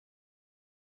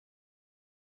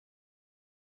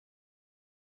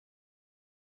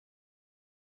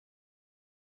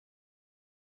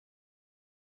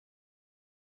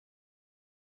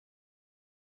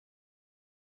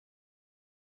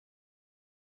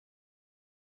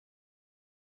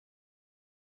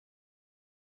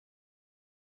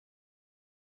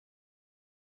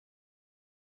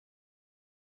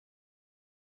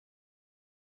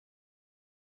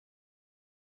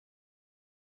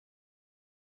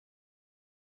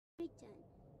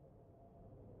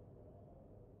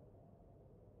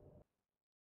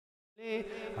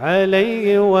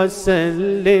عليه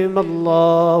وسلم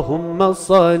اللهم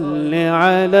صل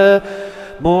على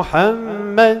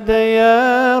محمد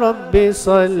يا رب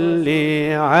صل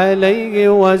عليه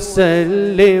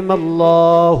وسلم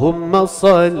اللهم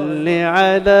صل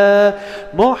على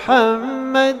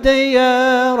محمد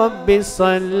يا رب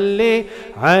صل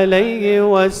عليه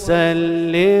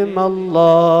وسلم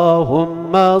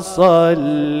اللهم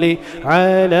صل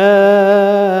على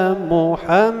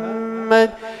محمد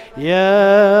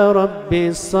يا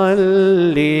رب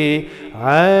صل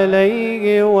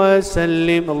عليه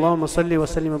وسلم اللهم صل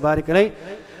وسلم وبارك عليه.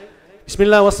 بسم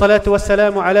الله والصلاة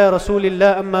والسلام على رسول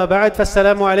الله أما بعد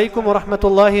فالسلام عليكم ورحمة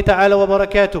الله تعالى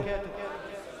وبركاته.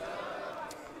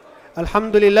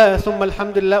 Alhamdulillah, thumma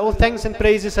alhamdulillah, all thanks and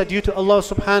praises are due to Allah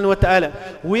subhanahu wa ta'ala.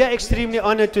 We are extremely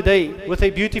honored today with a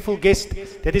beautiful guest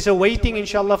that is awaiting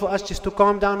inshallah for us just to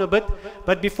calm down a bit.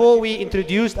 But before we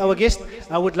introduce our guest,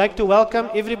 I would like to welcome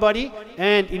everybody,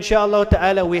 and inshallah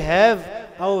ta'ala we have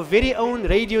our very own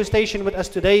radio station with us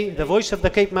today, the Voice of the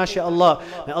Cape, mashallah.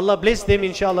 May Allah bless them,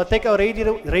 inshallah. Take our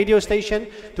radio station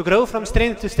to grow from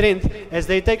strength to strength as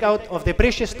they take out of their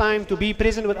precious time to be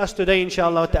present with us today,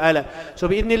 inshallah ta'ala. So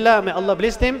bi'idhnillah, may Allah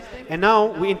bless them. And now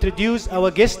we introduce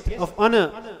our guest of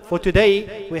honor for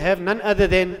today. We have none other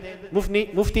than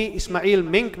Mufti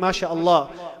Menk Masjid,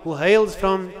 who hails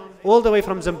from all the way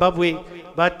from Zimbabwe.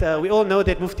 But we all know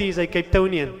that Mufti is a Cape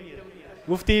Townian.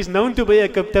 Mufti is known to be a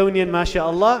Cape Townian,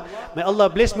 mashallah. May Allah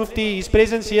bless Mufti. His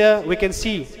presence here, we can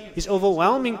see his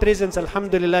overwhelming presence,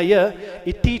 alhamdulillah, here.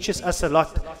 It teaches us a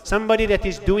lot. Somebody that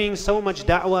is doing so much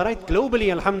da'wah, right, globally,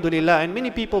 alhamdulillah, and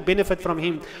many people benefit from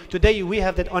him. Today, we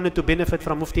have that honor to benefit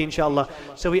from Mufti, inshallah.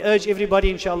 So we urge everybody,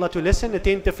 inshallah, to listen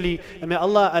attentively. And may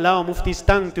Allah allow Mufti's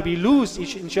tongue to be loose,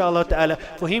 inshallah ta'ala,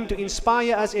 for him to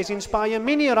inspire us as inspire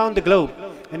many around the globe.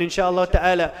 And inshallah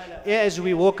ta'ala, as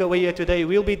we walk away here today,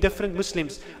 we'll be different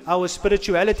Muslims. Our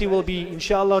spirituality will be,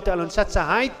 inshallah ta'ala, on such a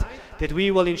height that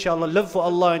we will, inshallah, live for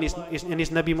Allah and His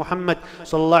Nabi Muhammad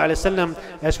sallallahu alaihi wasallam.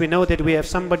 As we know that we have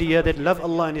somebody here that love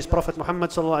Allah and His Prophet Muhammad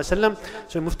sallallahu alaihi wasallam.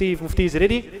 So Mufti is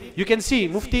ready. You can see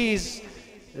Mufti is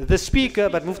the speaker,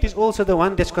 but Mufti is also the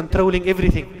one that's controlling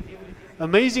everything.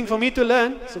 Amazing for me to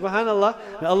learn, subhanallah.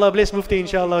 May Allah bless Mufti,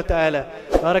 inshallah ta'ala.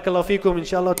 Barakallahu feekum,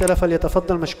 inshallah ta'ala,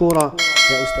 falyatafaddal mashkura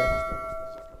ya ustad.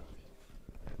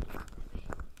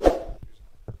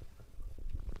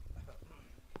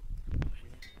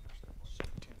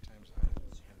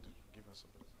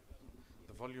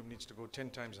 Volume needs to go 10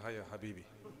 times higher, Habibi.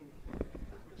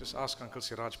 Just ask Uncle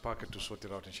Siraj Parker to sort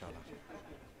it out, inshallah.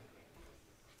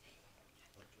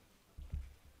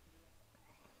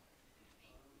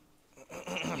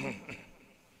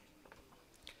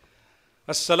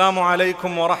 Assalamu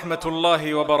alaikum wa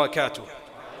rahmatullahi wa barakatuh.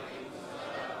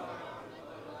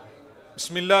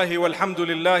 Bismillahi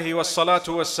walhamdulillahi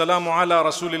wassalatu wassalamu ala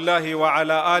rasulillahi wa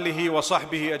ala alihi wa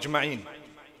sahbihi ajma'een.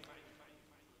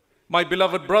 My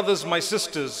beloved brothers, my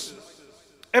sisters,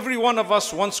 every one of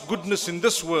us wants goodness in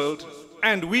this world,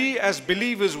 and we as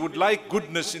believers would like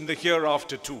goodness in the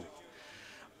hereafter too.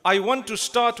 I want to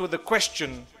start with a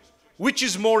question: which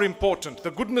is more important,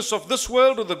 the goodness of this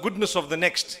world or the goodness of the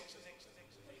next?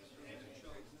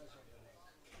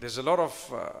 There's a lot of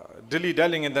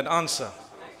dilly-dallying in that answer.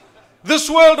 This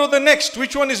world or the next,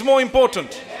 which one is more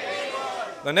important?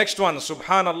 The next one,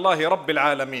 subhanallahi rabbil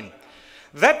alameen.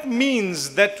 That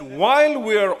means that while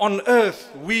we are on earth,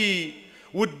 we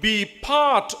would be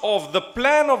part of the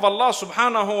plan of Allah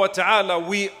subhanahu wa ta'ala.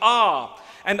 We are.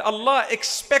 And Allah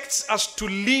expects us to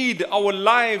lead our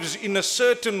lives in a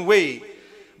certain way.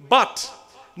 But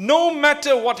no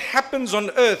matter what happens on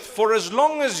earth, for as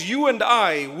long as you and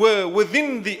I were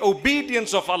within the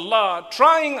obedience of Allah,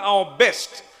 trying our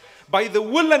best, by the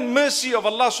will and mercy of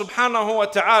Allah subhanahu wa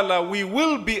ta'ala, we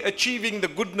will be achieving the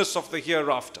goodness of the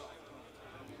hereafter.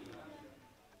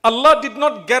 Allah did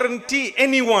not guarantee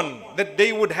anyone that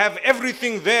they would have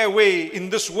everything their way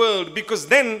in this world, because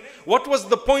then what was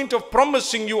the point of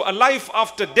promising you a life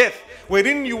after death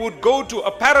wherein you would go to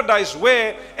a paradise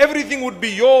where everything would be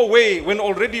your way when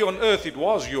already on earth it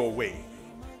was your way?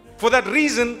 For that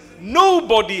reason,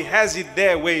 nobody has it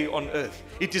their way on earth.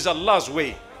 It is Allah's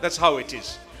way. That's how it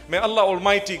is. May Allah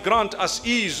Almighty grant us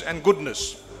ease and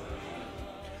goodness.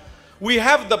 We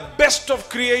have the best of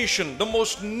creation, the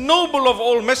most noble of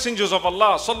all messengers of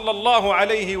Allah, sallallahu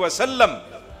alayhi wa sallam.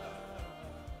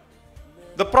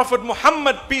 The Prophet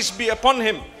Muhammad, peace be upon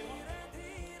him,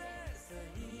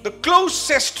 the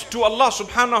closest to Allah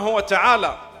subhanahu wa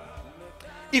ta'ala.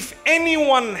 If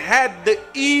anyone had the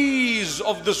ease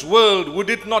of this world,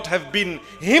 would it not have been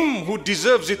him who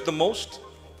deserves it the most?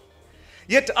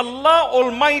 Yet Allah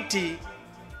Almighty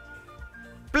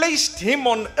placed him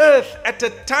on earth at a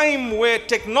time where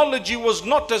technology was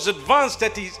not as advanced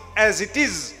as it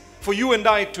is for you and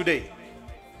I today.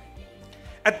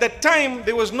 At that time,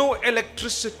 there was no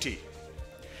electricity.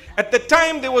 At that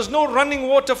time, there was no running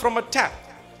water from a tap.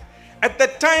 At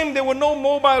that time, there were no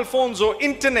mobile phones or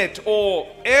internet or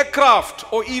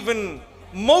aircraft or even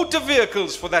motor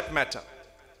vehicles for that matter.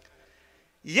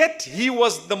 Yet he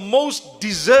was the most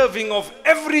deserving of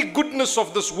every goodness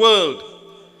of this world.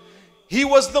 He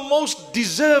was the most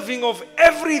deserving of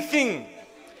everything.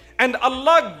 And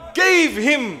Allah gave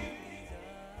him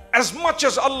as much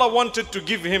as Allah wanted to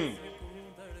give him.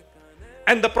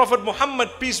 And the Prophet Muhammad,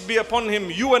 peace be upon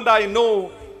him, you and I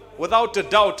know without a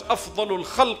doubt, أفضل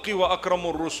الخلق وأكرم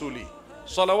الرسل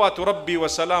صلوات ربي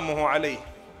وسلامه عليه.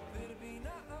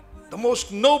 The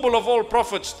most noble of all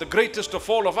prophets, the greatest of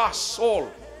all of us all.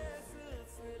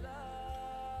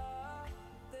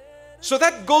 So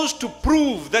that goes to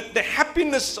prove that the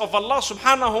happiness of Allah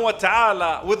subhanahu wa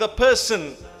ta'ala with a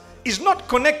person is not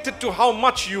connected to how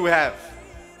much you have.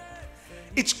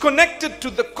 It's connected to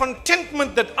the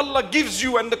contentment that Allah gives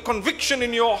you and the conviction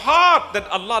in your heart that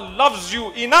Allah loves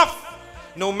you enough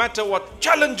no matter what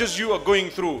challenges you are going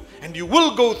through, and you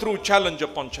will go through challenge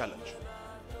upon challenge.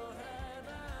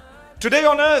 Today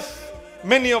on earth,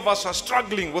 many of us are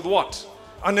struggling with what?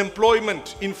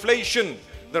 Unemployment, inflation.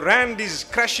 The rand is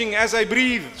crashing as I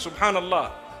breathe.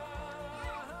 Subhanallah.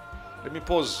 Let me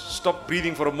pause, stop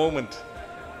breathing for a moment.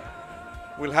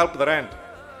 We'll help the rand.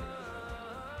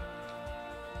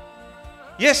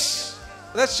 Yes,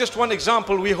 that's just one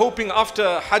example. We're hoping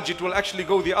after Hajj it will actually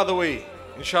go the other way.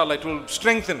 Inshallah, it will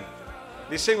strengthen.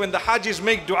 They say when the Hajjis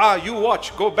make dua, you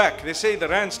watch, go back. They say the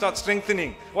rand starts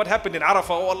strengthening. What happened in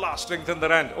Arafah? Oh Allah, strengthen the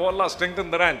rand. Oh Allah, strengthen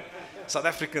the rand. South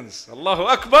Africans, Allahu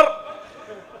Akbar.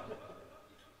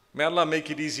 May Allah make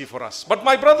it easy for us. But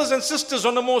my brothers and sisters,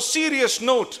 on a more serious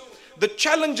note, the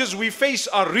challenges we face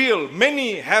are real.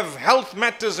 Many have health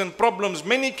matters and problems.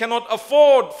 Many cannot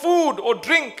afford food or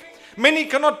drink. Many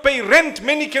cannot pay rent.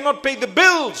 Many cannot pay the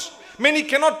bills. Many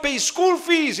cannot pay school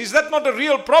fees. Is that not a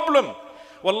real problem?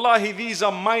 Wallahi, these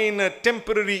are minor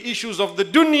temporary issues of the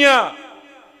dunya.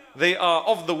 They are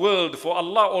of the world. For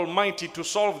Allah Almighty to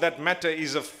solve that matter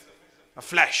is a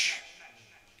flash.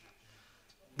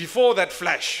 Before that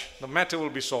flash, the matter will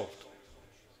be solved.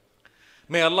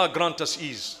 May Allah grant us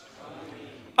ease.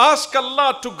 Ask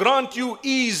Allah to grant you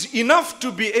ease enough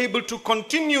to be able to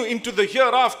continue into the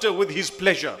hereafter with His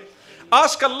pleasure.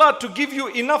 Ask Allah to give you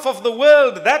enough of the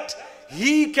world that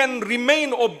He can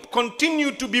remain or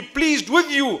continue to be pleased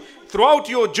with you throughout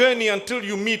your journey until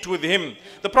you meet with Him.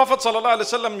 The Prophet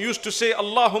ﷺ used to say,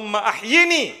 Allahumma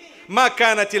ahyini ma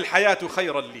kanatil hayatu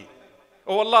khayran li.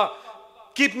 Oh Allah,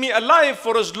 keep me alive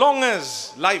for as long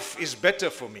as life is better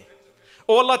for me.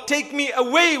 Oh Allah, take me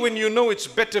away when you know it's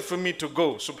better for me to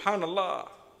go. Subhanallah.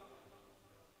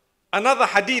 Another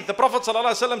hadith, the Prophet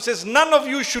ﷺ says, none of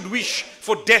you should wish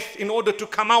for death in order to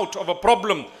come out of a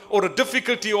problem or a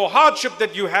difficulty or hardship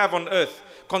that you have on earth.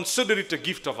 Consider it a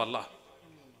gift of Allah.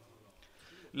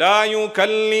 لا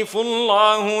يكلف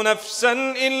الله نفسا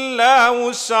إلا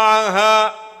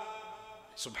وسعها.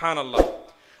 Subhanallah.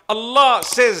 Allah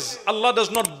says, Allah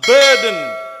does not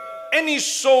burden any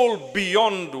soul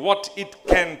beyond what it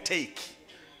can take.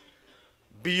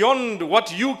 Beyond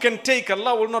what you can take,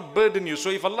 Allah will not burden you. So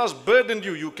if Allah's burdened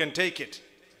you, you can take it.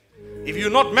 If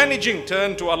you're not managing,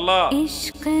 turn to Allah.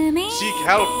 Seek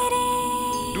help.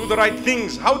 Do the right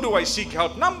things. How do I seek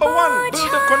help? Number one,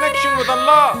 build a connection with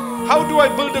Allah. How do I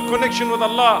build a connection with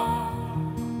Allah?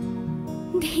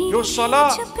 Your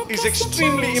salah is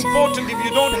extremely important. If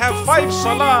you don't have 5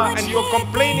 salah and you're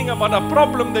complaining about a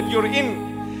problem that you're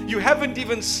in, you haven't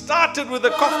even started with a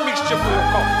cough mixture for your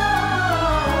cough.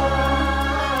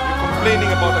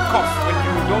 Complaining about a cough when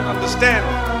you don't understand.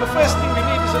 The first thing you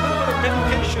need is a little bit of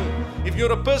medication. If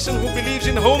you're a person who believes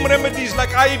in home remedies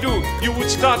like I do, you would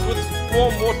start with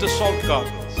warm water salt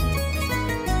gardens.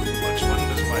 Works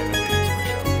wonders, by the way.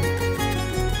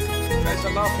 You guys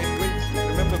are laughing. Wait,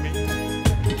 remember me.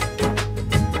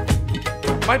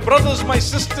 My brothers, my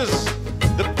sisters,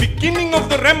 the beginning of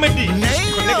the remedy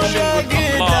is connection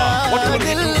with Allah. What will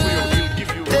He do for you? He'll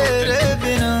give you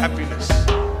happiness.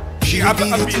 Shi'ab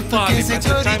Abi Talib at the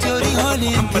time of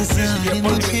Muhammad,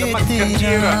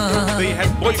 they had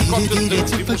boycotted the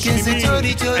Muslims and they had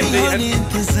literally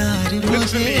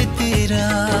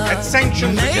had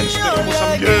sanctions against them for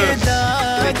some years.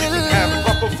 They didn't have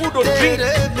proper food or drink.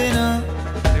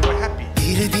 They were happy.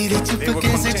 They were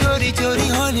content. They didn't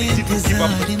give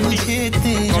up the peace,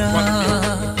 not one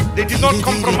bit. They did not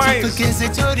compromise. They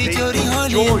enjoyed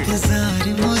sacrifice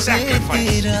for the sake of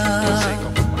Allah.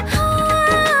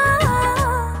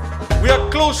 We are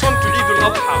close on to Eid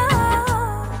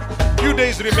al-Adha. Few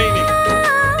days remaining.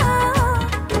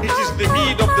 It is the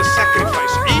Eid of the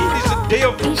sacrifice. Eid is a day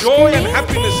of joy and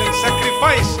happiness, and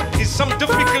sacrifice is some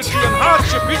difficulty and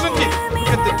hardship, isn't it? Look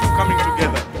at the two coming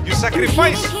together. You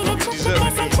sacrifice, you deserve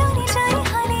an Eid.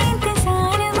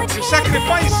 You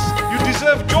sacrifice, you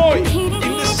deserve joy.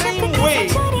 In the same way,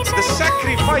 the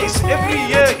sacrifice every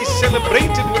year is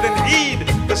celebrated with an Eid.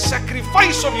 The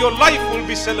sacrifice of your life will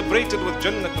be celebrated with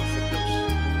Jannat al-Firdaus.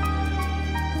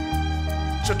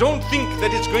 So don't think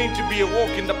that it's going to be a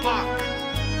walk in the park.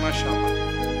 MashaAllah.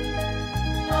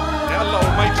 May Allah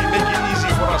Almighty make it easy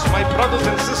for us. My brothers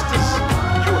and sisters,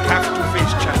 you have to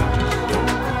face challenges.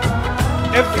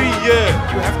 Every year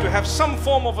you have to have some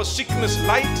form of a sickness,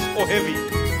 light or heavy.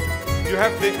 You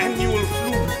have the annual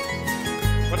flu.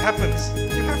 What happens?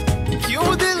 You have to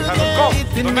have a cough.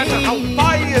 No matter how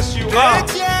pious you are,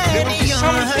 there will be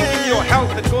something in your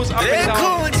health that goes up and down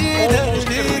almost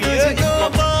every year, if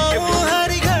not every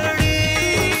year.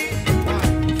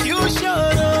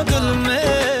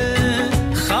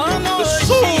 The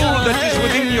soul that is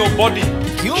within your body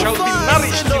shall be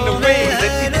nourished in a way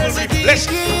that it will be blessed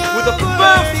with a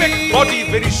perfect body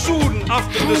very soon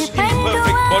after this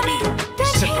imperfect body is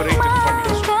separated from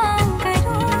its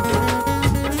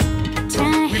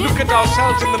soul. We look at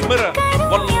ourselves in the mirror,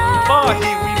 wallahi,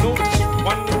 we notice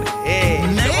one hair.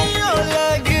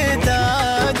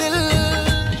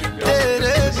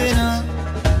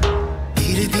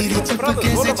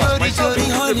 Brothers, all of us, myself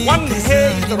included, one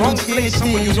hair in the wrong place,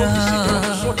 someone you notice it, you have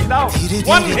to sort it out.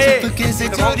 One hair in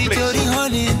the wrong place.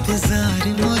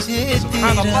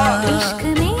 SubhanAllah.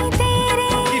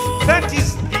 If that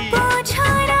is the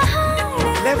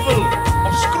level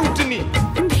of scrutiny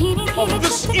of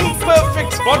this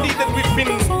imperfect body that we've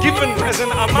been given as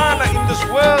an amana in this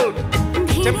world,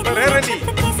 temporarily,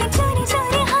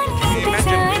 can you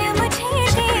imagine when you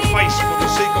sacrifice for the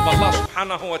sake of Allah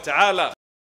subhanahu wa ta'ala?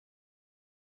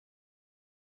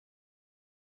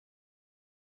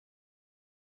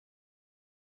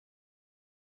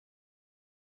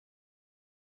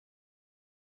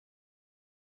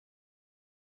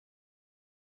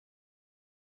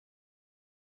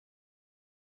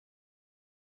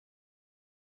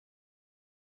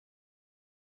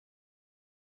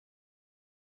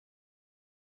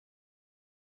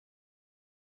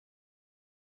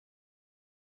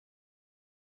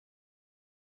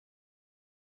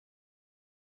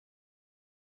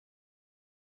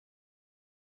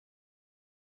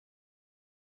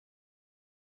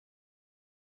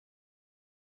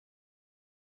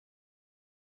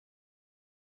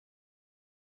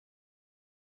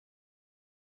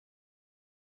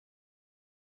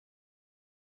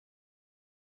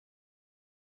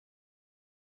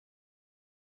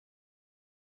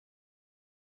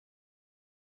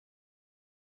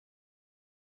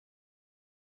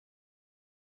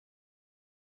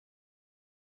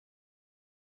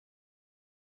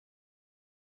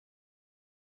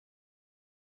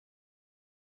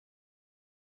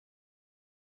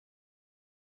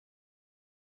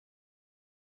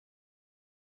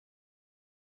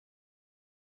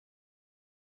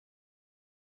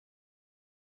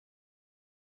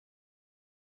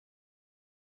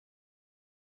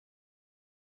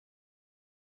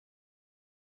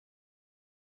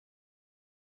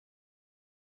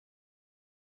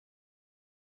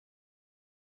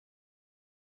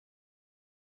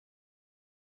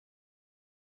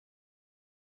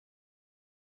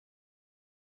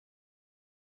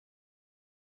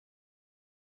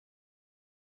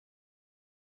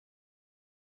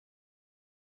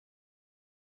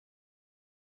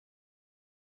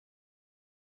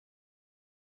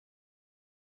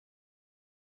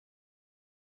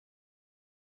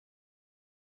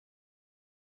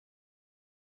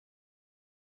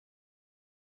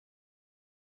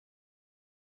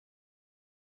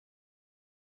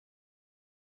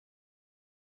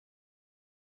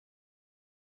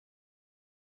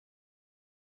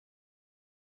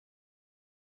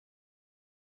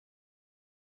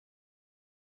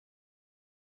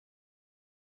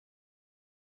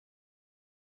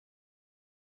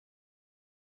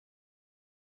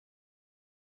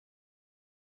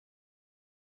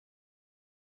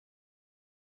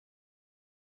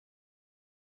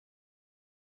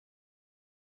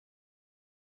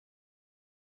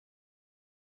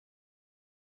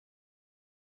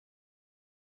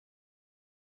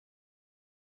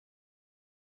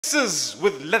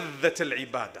 With ladhat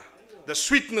al-ibadah, the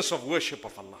sweetness of worship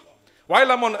of Allah.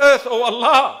 While I'm on earth, oh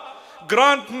Allah,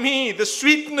 grant me the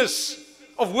sweetness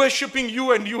of worshipping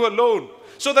you and you alone,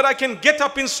 so that I can get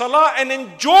up in salah and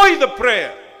enjoy the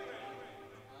prayer.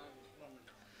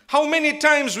 How many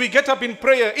times we get up in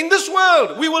prayer. In this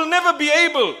world, we will never be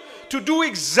able to do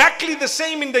exactly the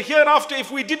same in the hereafter if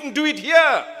we didn't do it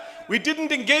here. We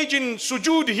didn't engage in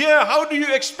sujood here. How do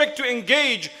you expect to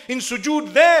engage in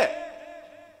sujood there?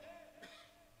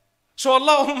 So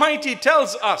Allah Almighty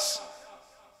tells us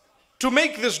to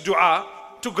make this dua,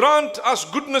 to grant us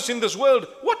goodness in this world.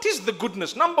 What is the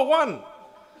goodness? Number one,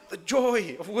 the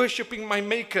joy of worshipping my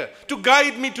Maker, to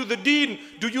guide me to the deen.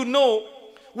 Do you know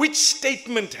which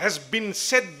statement has been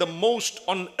said the most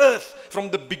on earth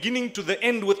from the beginning to the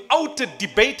end without a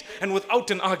debate and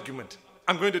without an argument?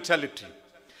 I'm going to tell it to you.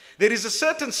 There is a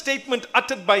certain statement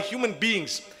uttered by human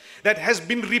beings that has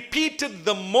been repeated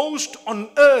the most on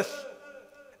earth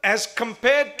as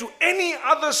compared to any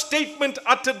other statement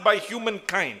uttered by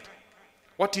humankind.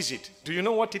 What is it? Do you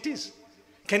know what it is?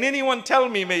 Can anyone tell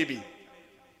me maybe?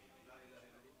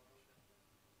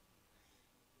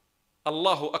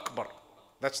 Allahu Akbar.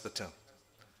 That's the term.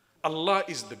 Allah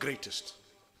is the greatest.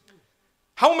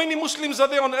 How many Muslims are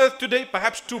there on earth today?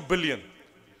 Perhaps 2 billion.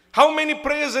 How many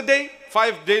prayers a day?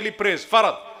 5 daily prayers,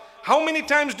 farad. How many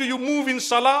times do you move in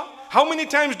salah? How many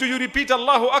times do you repeat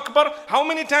Allahu Akbar? How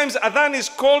many times adhan is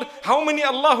called? How many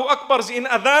Allahu Akbars in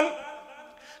adhan?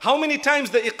 How many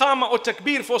times the iqamah or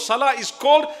takbir for salah is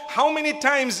called? How many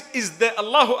times is the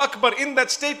Allahu Akbar in that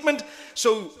statement?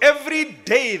 So every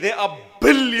day there are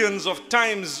billions of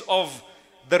times of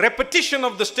the repetition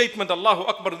of the statement Allahu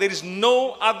Akbar. There is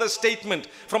no other statement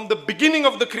from the beginning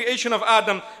of the creation of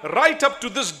Adam right up to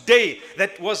this day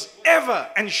that was ever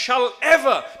and shall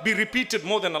ever be repeated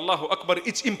more than Allahu Akbar.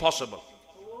 It's impossible.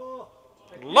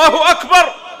 Allahu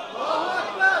Akbar.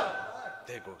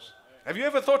 There goes. Have you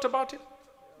ever thought about it?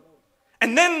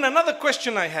 And then another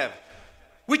question I have,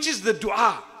 which is the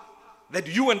dua that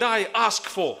you and I ask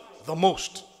for the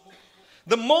most?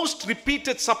 The most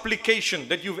repeated supplication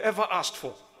that you've ever asked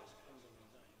for.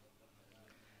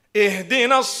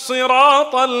 Ihdina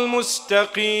as-sirat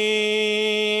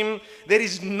al-mustaqim. There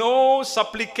is no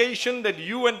supplication that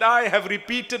you and I have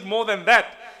repeated more than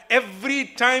that. Every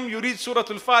time you read Surah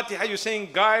Al-Fatiha, you're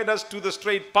saying, guide us to the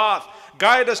straight path.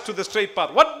 Guide us to the straight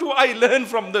path. What do I learn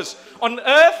from this? On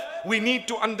earth, we need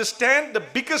to understand the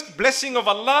biggest blessing of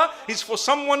Allah is for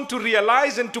someone to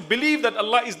realize and to believe that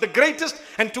Allah is the greatest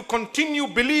and to continue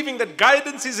believing that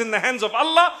guidance is in the hands of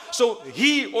Allah. So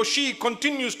he or she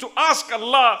continues to ask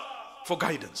Allah for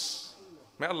guidance.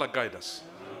 May Allah guide us.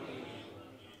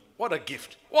 What a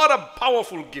gift. What a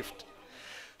powerful gift.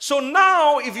 So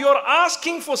now if you're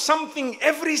asking for something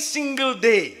every single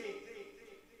day,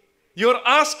 you're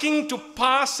asking to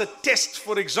pass a test,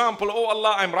 for example, oh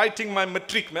Allah, I'm writing my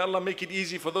matric. May Allah make it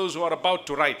easy for those who are about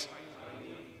to write.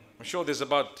 I'm sure there's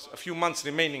about a few months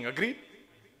remaining. Agreed?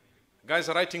 Guys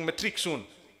are writing matric soon.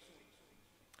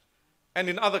 And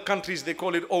in other countries, they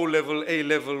call it O-level,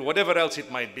 A-level, whatever else it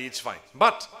might be, it's fine.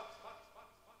 But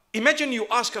imagine you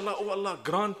ask Allah, oh Allah,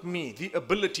 grant me the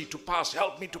ability to pass,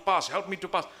 help me to pass, help me to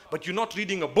pass. But you're not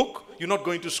reading a book, you're not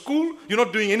going to school, you're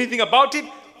not doing anything about it.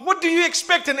 What do you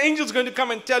expect? An angel's going to come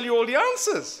and tell you all the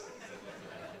answers.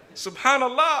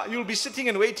 Subhanallah, you'll be sitting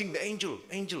and waiting. The angel,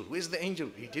 where's the angel?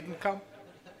 He didn't come.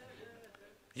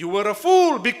 You were a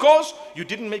fool because you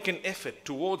didn't make an effort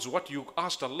towards what you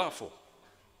asked Allah for.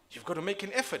 You've got to make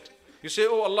an effort. You say,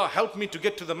 oh Allah, help me to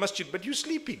get to the masjid, but you're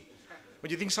sleeping. But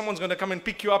you think someone's going to come and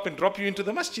pick you up and drop you into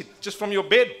the masjid just from your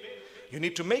bed. You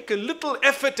need to make a little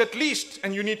effort at least,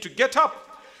 and you need to get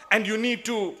up, and you need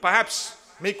to perhaps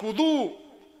make wudu,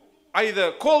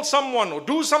 either call someone or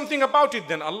do something about it.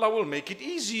 Then Allah will make it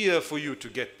easier for you to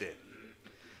get there.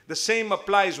 The same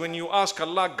applies when you ask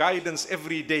Allah guidance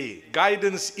every day.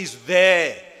 Guidance is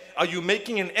there. Are you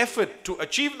making an effort to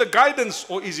achieve the guidance,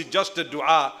 or is it just a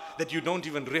dua that you don't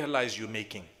even realize you're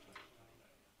making?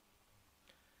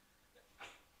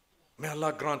 May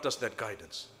Allah grant us that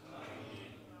guidance.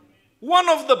 One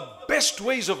of the best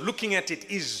ways of looking at it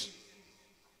is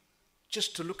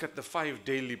just to look at the 5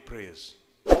 daily prayers.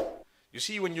 You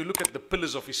see, when you look at the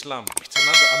pillars of Islam, it's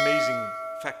another amazing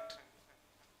fact.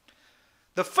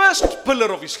 The first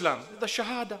pillar of Islam, the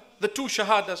Shahada, the 2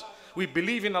 Shahadas. We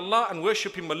believe in Allah and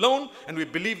worship Him alone, and we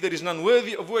believe there is none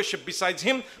worthy of worship besides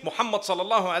Him, Muhammad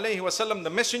sallallahu alayhi wasallam, the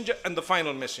messenger and the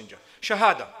final messenger.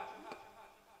 Shahada.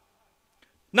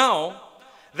 Now,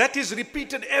 that is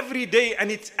repeated every day, and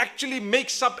it actually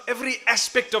makes up every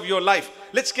aspect of your life.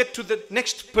 Let's get to the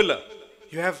next pillar.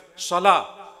 You have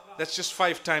Salah. That's just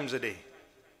 5 times a day.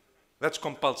 That's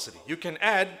compulsory. You can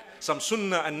add some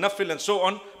sunnah and nafil and so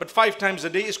on, but 5 times a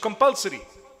day is compulsory.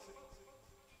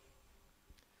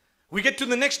 We get to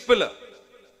the next pillar.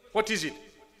 What is it?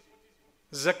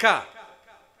 Zakah.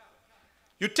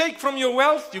 You take from your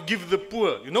wealth, you give the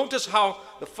poor. You notice how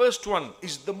the first one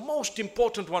is the most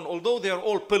important one, although they are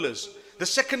all pillars. The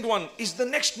second one is the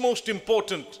next most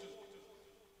important.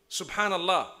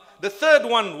 Subhanallah. The third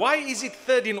one, why is it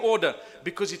third in order?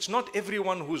 Because it's not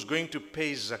everyone who's going to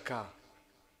pay zakah.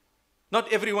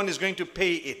 Not everyone is going to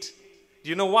pay it. Do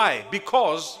you know why?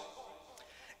 Because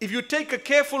if you take a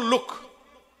careful look,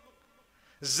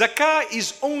 zakah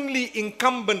is only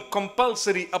incumbent,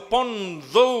 compulsory upon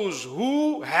those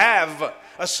who have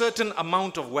a certain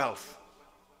amount of wealth.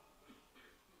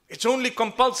 It's only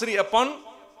compulsory upon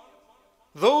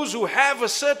those who have a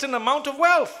certain amount of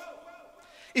wealth.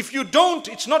 If you don't,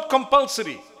 it's not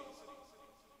compulsory.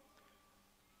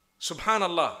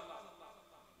 Subhanallah.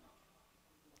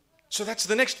 So that's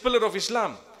the next pillar of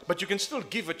Islam. But you can still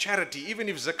give a charity. Even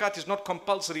if zakat is not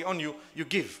compulsory on you, you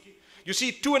give. You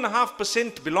see,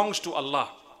 2.5% belongs to Allah.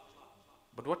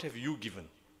 But what have you given?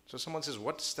 So someone says,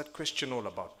 what's that question all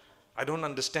about? I don't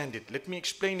understand it. Let me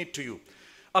explain it to you.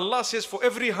 Allah says, for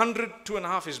every 100,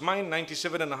 2.5 is mine,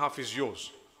 97.5 is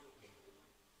yours.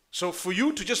 So for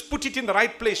you to just put it in the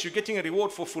right place, you're getting a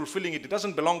reward for fulfilling it. It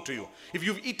doesn't belong to you. If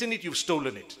you've eaten it, you've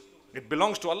stolen it. It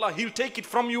belongs to Allah. He'll take it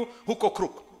from you, hook or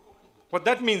crook. What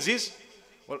that means is,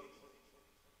 well,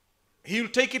 He'll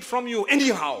take it from you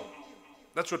anyhow.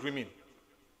 That's what we mean.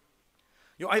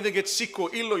 You either get sick or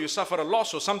ill, or you suffer a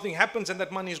loss, or something happens and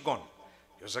that money is gone.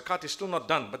 Your zakat is still not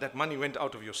done, but that money went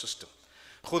out of your system.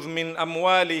 خُذْ مِنْ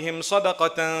أَمْوَالِهِمْ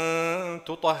صَدَقَةً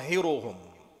تُطَهِّرُهُمْ.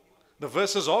 The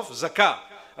verses of zakah.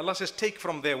 Allah says, take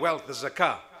from their wealth the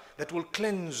zakah that will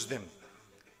cleanse them.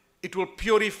 It will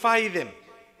purify them.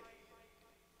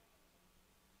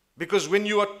 Because when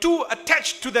you are too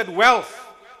attached to that wealth,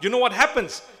 you know what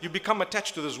happens? You become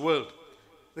attached to this world.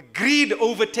 The greed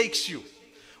overtakes you.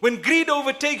 When greed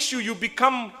overtakes you, you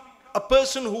become a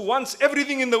person who wants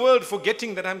everything in the world,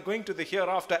 forgetting that I'm going to the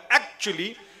hereafter.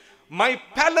 Actually, my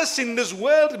palace in this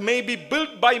world may be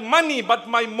built by money, but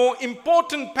my more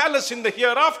important palace in the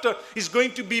hereafter is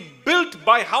going to be built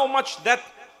by how much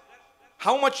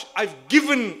I've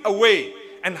given away,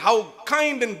 and how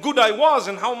kind and good I was,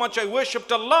 and how much I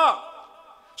worshipped Allah.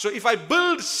 So if I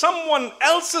build someone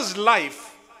else's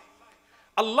life,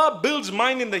 Allah builds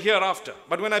mine in the hereafter.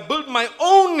 But when I build my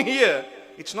own here,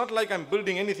 it's not like I'm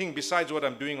building anything besides what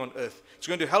I'm doing on earth. It's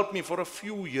going to help me for a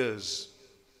few years.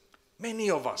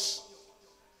 Many of us,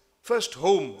 first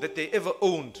home that they ever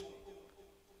owned.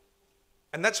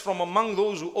 And that's from among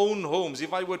those who own homes.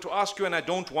 If I were to ask you, and I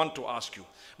don't want to ask you,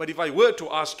 but if I were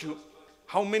to ask you,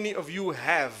 how many of you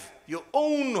have your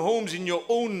own homes in your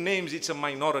own names? It's a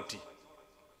minority.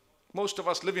 Most of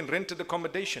us live in rented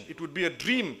accommodation. It would be a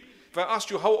dream. If I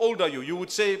asked you, how old are you? You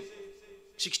would say,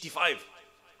 65.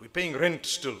 We're paying rent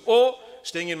still. Or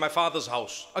staying in my father's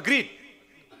house. Agreed?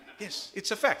 Yes,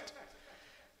 it's a fact.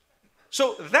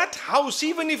 So that house,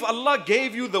 even if Allah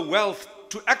gave you the wealth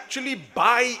to actually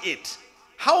buy it,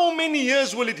 how many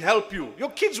years will it help you?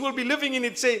 Your kids will be living in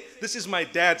it, say, this is my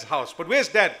dad's house. But where's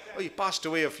dad? Oh, he passed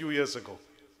away a few years ago.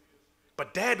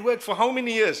 But dad worked for how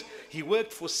many years? He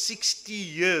worked for 60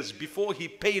 years before he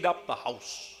paid up the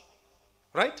house.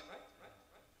 Right?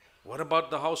 What about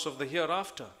the house of the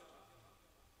hereafter?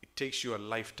 It takes you a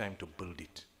lifetime to build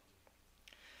it.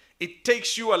 It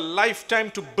takes you a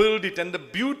lifetime to build it, and the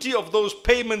beauty of those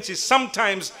payments is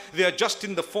sometimes they are just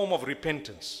in the form of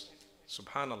repentance.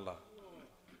 Subhanallah.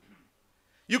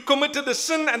 You committed a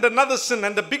sin and another sin,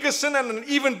 and a bigger sin and an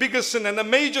even bigger sin, and a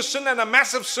major sin and a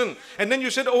massive sin. And then you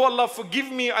said, oh Allah,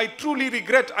 forgive me. I truly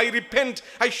regret. I repent.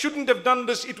 I shouldn't have done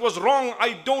this. It was wrong.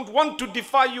 I don't want to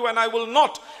defy you, and I will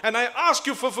not. And I ask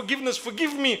you for forgiveness.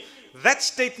 Forgive me. That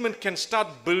statement can start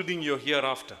building your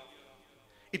hereafter.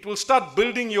 It will start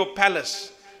building your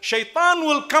palace. Shaitan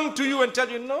will come to you and tell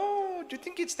you, no, do you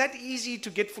think it's that easy to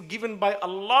get forgiven by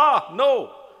Allah?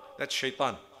 No, that's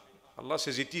shaitan. Allah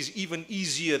says it is even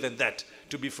easier than that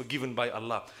to be forgiven by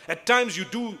Allah. At times you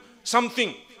do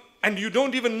something and you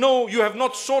don't even know, you have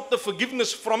not sought the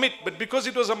forgiveness from it, but because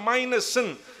it was a minor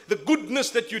sin, the goodness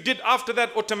that you did after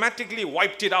that automatically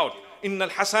wiped it out. Innal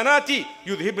hasanati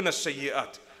yudhibna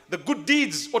sayyi'at. The good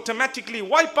deeds automatically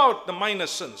wipe out the minor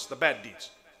sins, the bad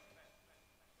deeds.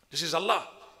 This is Allah.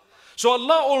 So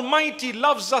Allah Almighty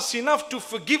loves us enough to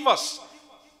forgive us.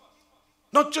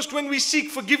 Not just when we seek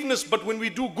forgiveness, but when we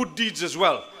do good deeds as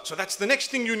well. So that's the next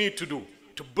thing you need to do,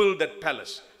 to build that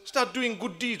palace. Start doing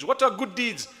good deeds. What are good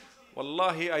deeds?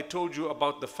 Wallahi, I told you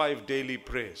about the 5 daily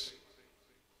prayers.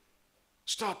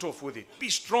 Start off with it. Be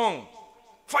strong.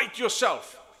 Fight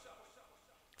yourself.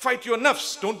 Fight your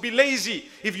nafs. Don't be lazy.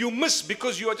 If you miss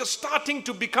because you are just starting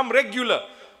to become regular,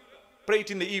 pray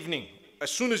it in the evening. As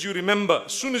soon as you remember,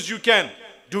 as soon as you can,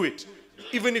 do it.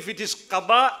 even if it is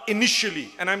qada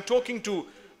initially. And I'm talking to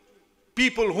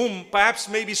people whom perhaps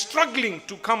may be struggling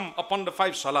to come upon the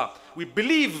 5 salah. We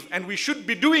believe and we should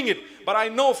be doing it, but I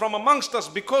know from amongst us,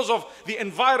 because of the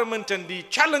environment and the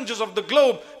challenges of the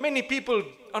globe, many people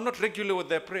are not regular with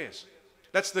their prayers.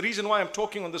 That's the reason why I'm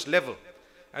talking on this level.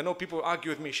 I know people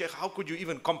argue with me, Sheikh, how could you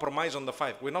even compromise on the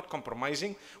 5? We're not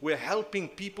compromising. We're helping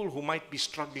people who might be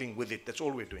struggling with it. That's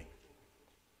all we're doing.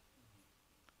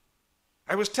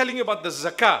 I was telling you about the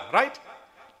zakah, right?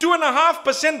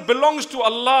 2.5% belongs to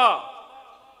Allah.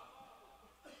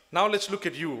 Now let's look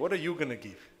at you. What are you going to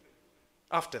give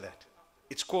after that?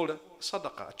 It's called a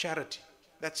sadaqah, a charity.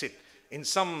 That's it. In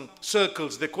some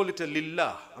circles, they call it a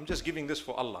lillah. I'm just giving this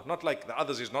for Allah. Not like the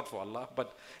others is not for Allah,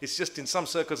 but it's just in some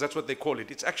circles, that's what they call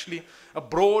it. It's actually a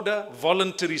broader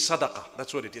voluntary sadaqah.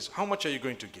 That's what it is. How much are you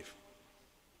going to give?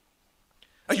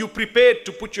 Are you prepared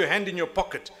to put your hand in your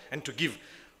pocket and to give?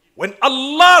 When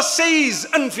Allah says,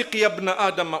 أَنْفِقْ يَا ابْنَ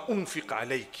آدَمَ أُنْفِقْ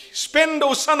عَلَيْكِ, spend,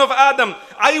 O son of Adam,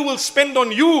 I will spend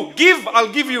on you. Give,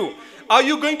 I'll give you. Are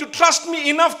you going to trust me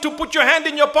enough to put your hand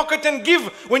in your pocket and give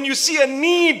when you see a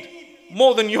need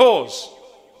more than yours?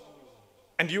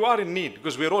 And you are in need,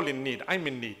 because we're all in need. I'm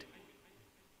in need.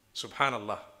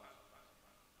 Subhanallah.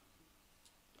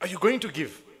 Are you going to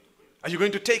give? Are you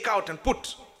going to take out and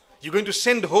put? You're going to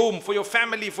send home for your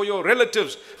family, for your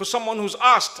relatives, for someone who's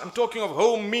asked. I'm talking of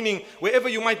home, meaning wherever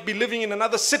you might be living, in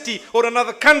another city or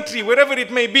another country, wherever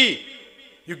it may be.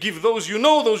 You give those you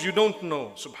know, those you don't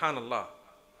know. Subhanallah.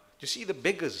 You see the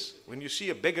beggars, when you see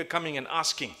a beggar coming and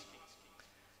asking,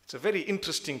 it's a very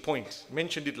interesting point. I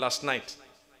mentioned it last night.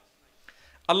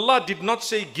 Allah did not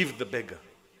say give the beggar.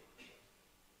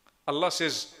 Allah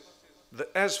says,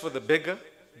 as for the beggar,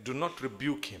 do not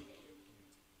rebuke him.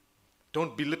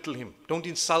 Don't belittle him. Don't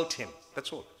insult him.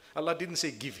 That's all. Allah didn't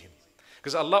say give him.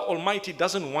 Because Allah Almighty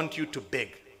doesn't want you to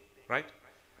beg. Right?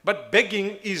 But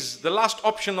begging is the last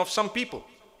option of some people.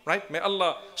 Right? May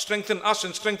Allah strengthen us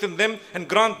and strengthen them and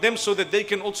grant them so that they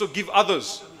can also give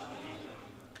others.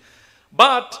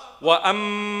 But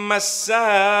وَأَمَّا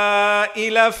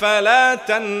السَّائِلَ فَلَا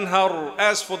تَنْهَرْ,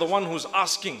 as for the one who's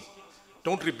asking,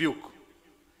 don't rebuke.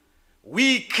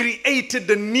 We created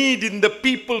the need in the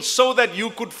people so that you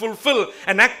could fulfill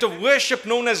an act of worship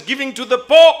known as giving to the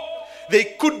poor. There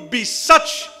could be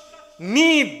such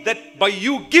need that by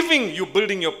you giving, you're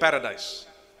building your paradise.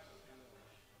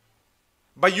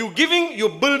 By you giving, you're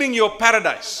building your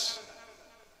paradise.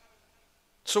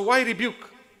 So why rebuke?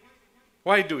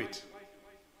 Why do it?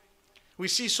 We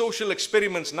see social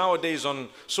experiments nowadays on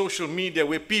social media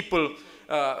where people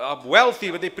are wealthy,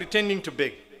 but they're pretending to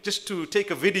beg. Just to take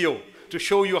a video to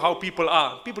show you how people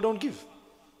are. People don't give.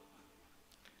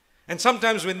 And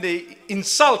sometimes when they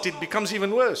insult, it becomes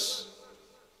even worse.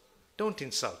 Don't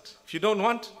insult. If you don't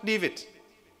want, leave it.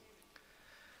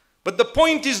 But the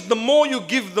point is, the more you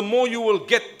give, the more you will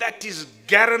get. That is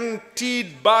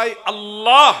guaranteed by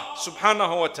Allah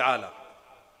subhanahu wa ta'ala.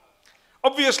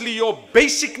 Obviously, your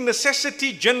basic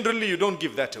necessity, generally you don't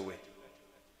give that away.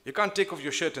 You can't take off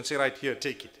your shirt and say, right here,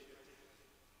 take it.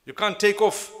 You can't take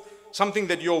off something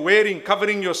that you're wearing,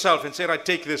 covering yourself, and say, right,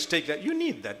 take this, take that. You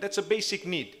need that. That's a basic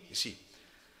need, you see.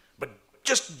 But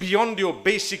just beyond your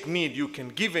basic need, you can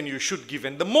give and you should give.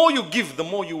 And the more you give, the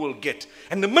more you will get.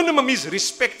 And the minimum is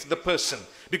respect the person.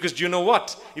 Because do you know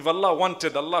what? If Allah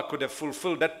wanted, Allah could have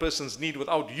fulfilled that person's need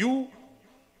without you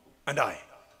and I.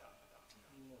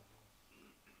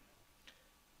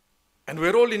 And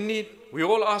we're all in need. We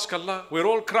all ask Allah. We're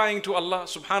all crying to Allah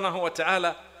subhanahu wa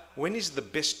ta'ala. When is the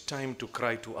best time to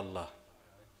cry to Allah?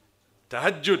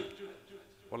 Tahajjud.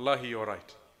 Wallahi, you're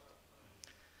right.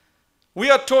 We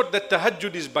are taught that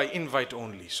tahajjud is by invite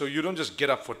only. So you don't just get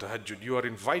up for tahajjud. You are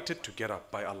invited to get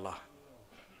up by Allah.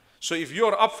 So if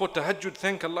you're up for tahajjud,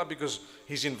 thank Allah because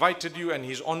He's invited you and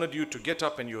He's honored you to get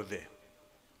up and you're there.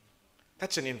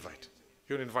 That's an invite.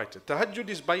 You're invited. Tahajjud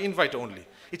is by invite only.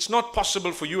 It's not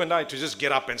possible for you and I to just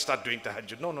get up and start doing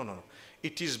tahajjud. No, no, no, no.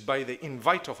 It is by the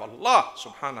invite of Allah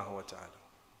subhanahu wa ta'ala.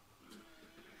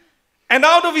 And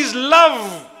out of His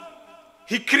love,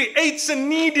 He creates a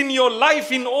need in your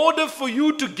life in order for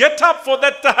you to get up for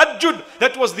that tahajjud.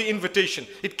 That was the invitation.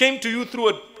 It came to you through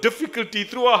a difficulty,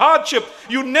 through a hardship.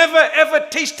 You never ever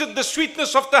tasted the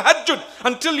sweetness of tahajjud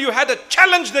until you had a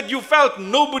challenge that you felt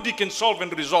nobody can solve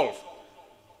and resolve.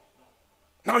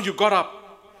 Now you got up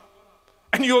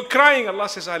and you're crying. Allah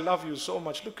says, I love you so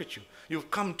much. Look at you. You've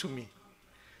come to me.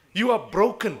 You are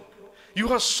broken. You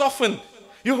are softened.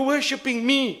 You're worshipping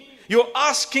me. You're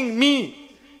asking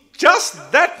me.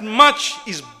 Just that much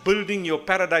is building your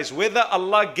paradise. Whether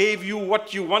Allah gave you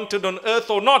what you wanted on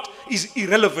earth or not is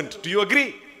irrelevant. Do you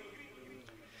agree?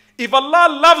 If Allah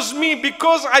loves me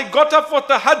because I got up for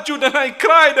tahajjud and I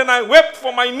cried and I wept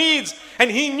for my needs,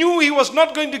 and He knew He was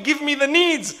not going to give me the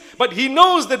needs, but He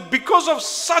knows that because of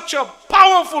such a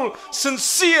powerful,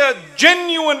 sincere,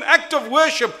 genuine act of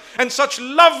worship and such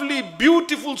lovely,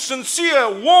 beautiful, sincere,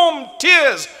 warm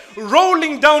tears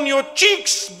rolling down your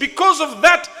cheeks, because of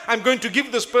that, I'm going to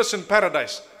give this person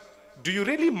paradise. Do you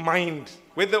really mind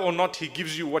whether or not He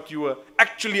gives you what you were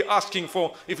actually asking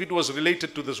for if it was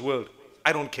related to this world?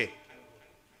 I don't care.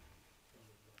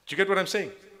 Do you get what I'm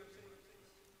saying?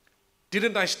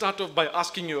 Didn't I start off by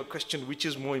asking you a question, which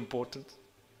is more important?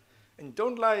 And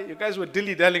don't lie, you guys were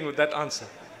dilly-dallying with that answer.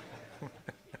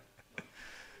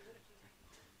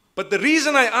 But the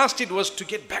reason I asked it was to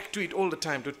get back to it all the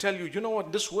time, to tell you, you know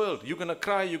what, this world, you're going to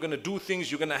cry, you're going to do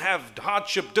things, you're going to have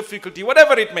hardship, difficulty,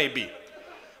 whatever it may be.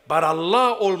 But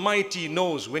Allah Almighty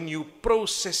knows when you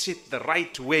process it the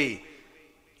right way,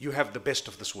 you have the best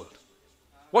of this world.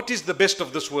 What is the best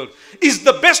of this world? Is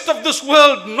the best of this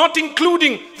world not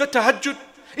including the tahajjud?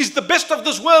 Is the best of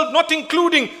this world not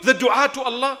including the dua to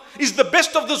Allah? Is the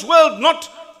best of this world not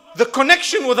the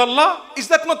connection with Allah? Is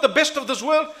that not the best of this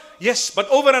world? Yes, but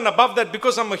over and above that,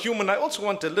 because I'm a human, I also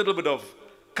want a little bit of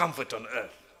comfort on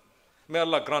earth. May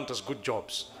Allah grant us good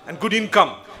jobs and good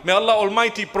income. May Allah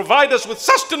Almighty provide us with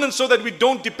sustenance so that we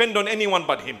don't depend on anyone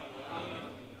but Him.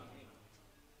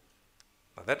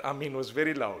 That Ameen was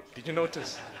very loud. Did you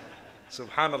notice?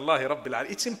 Subhanallah Rabbil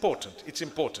Alamin. It's important. It's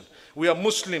important. We are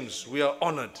Muslims. We are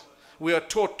honored. We are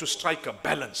taught to strike a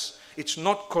balance. It's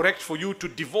not correct for you to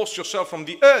divorce yourself from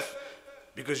the earth,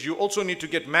 because you also need to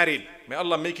get married. May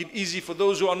Allah make it easy for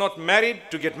those who are not married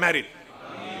to get married.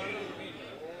 Ameen.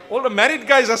 All the married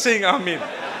guys are saying Ameen.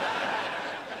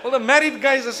 All the married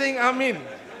guys are saying Ameen.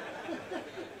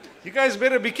 You guys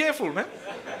better be careful, man.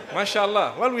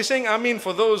 MashaAllah. Well, we're saying Ameen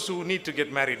for those who need to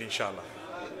get married, inshallah.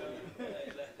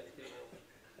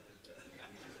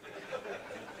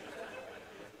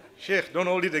 Sheikh, don't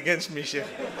hold it against me, Sheikh.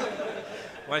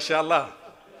 MashaAllah.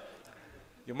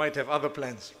 You might have other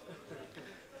plans.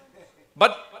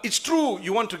 But it's true,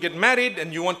 you want to get married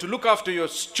and you want to look after your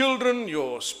children,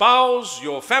 your spouse,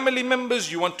 your family members.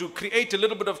 You want to create a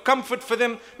little bit of comfort for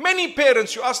them. Many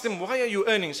parents, you ask them, why are you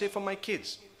earning? Say, for my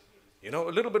kids. You know,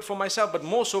 a little bit for myself, but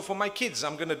more so for my kids.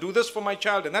 I'm going to do this for my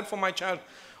child and that for my child.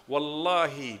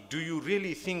 Wallahi, do you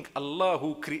really think Allah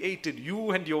who created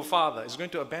you and your father is going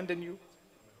to abandon you?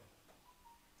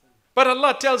 But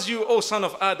Allah tells you, oh son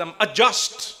of Adam,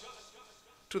 adjust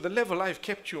to the level I've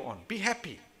kept you on. Be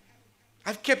happy.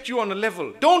 I've kept you on a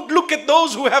level. Don't look at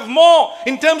those who have more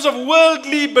in terms of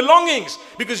worldly belongings,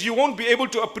 because you won't be able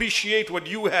to appreciate what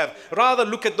you have. Rather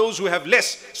look at those who have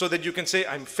less, so that you can say,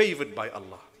 I'm favored by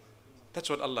Allah. That's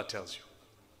what Allah tells you.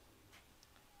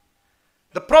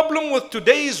 The problem with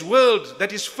today's world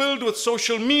that is filled with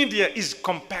social media is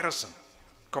comparison.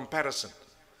 Comparison.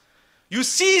 You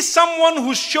see someone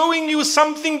who's showing you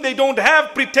something they don't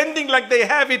have, pretending like they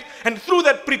have it, and through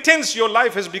that pretense your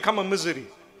life has become a misery.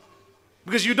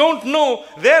 Because you don't know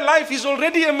their life is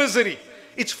already a misery.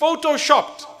 It's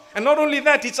photoshopped. And not only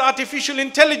that, it's artificial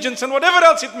intelligence and whatever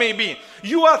else it may be.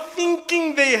 You are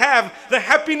thinking they have the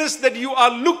happiness that you are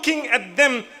looking at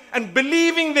them and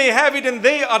believing they have it, and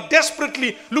they are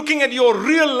desperately looking at your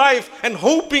real life and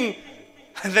hoping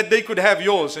that they could have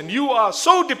yours. And you are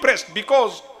so depressed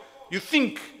because you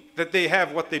think that they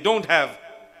have what they don't have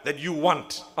that you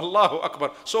want. Allahu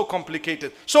Akbar. So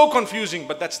complicated, so confusing,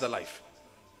 but that's the life.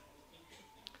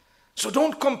 So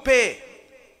don't compare.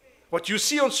 What you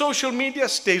see on social media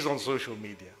stays on social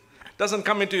media. Doesn't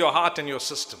come into your heart and your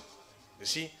system. You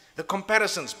see? The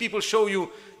comparisons. People show you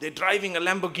they're driving a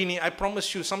Lamborghini. I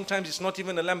promise you, sometimes it's not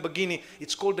even a Lamborghini.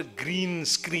 It's called a green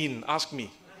screen. Ask me.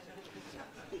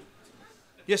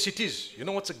 Yes, it is. You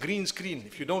know what's a green screen?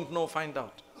 If you don't know, find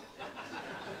out.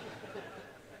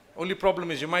 Only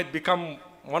problem is you might become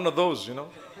one of those, you know.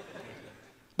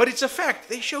 But it's a fact.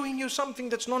 They're showing you something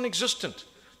that's non-existent.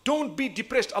 Don't be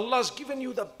depressed. Allah's given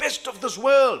you the best of this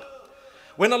world.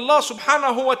 When Allah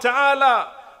subhanahu wa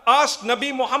ta'ala asked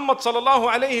Nabi Muhammad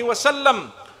sallallahu alayhi wa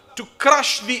sallam to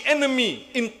crush the enemy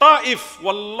in Ta'if,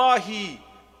 wallahi,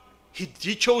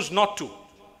 he chose not to.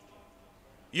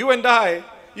 You and I,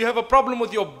 you have a problem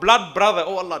with your blood brother.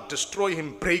 Oh Allah, destroy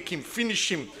him, break him,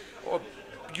 finish him. Or,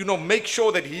 you know, make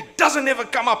sure that he doesn't ever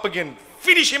come up again.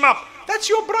 Finish him up. That's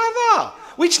your brother.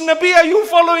 Which Nabi are you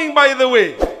following, by the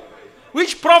way?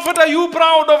 Which prophet are you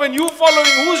proud of and you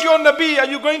following? Who's your Nabi? Are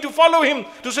you going to follow him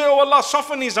to say, oh Allah,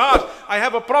 soften his heart. I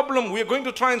have a problem. We are going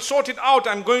to try and sort it out.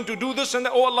 I'm going to do this and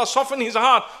that. Oh Allah, soften his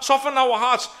heart. Soften our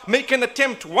hearts. Make an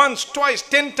attempt once, twice,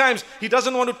 10 times. He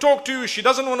doesn't want to talk to you. She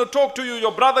doesn't want to talk to you.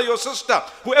 Your brother, your sister,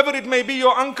 whoever it may be,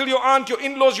 your uncle, your aunt, your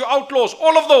in-laws, your outlaws,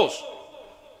 all of those.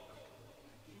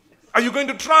 Are you going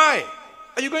to try?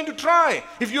 Are you going to try?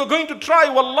 If you're going to try,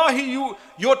 wallahi,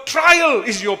 your trial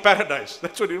is your paradise.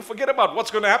 That's what you forget about.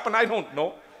 What's going to happen? I don't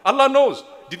know. Allah knows.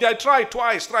 Did I try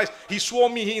twice, thrice? He swore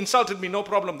me, he insulted me. No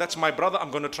problem. That's my brother.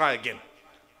 I'm going to try again.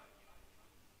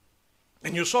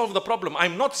 And you solve the problem.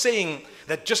 I'm not saying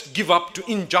that just give up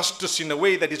to injustice in a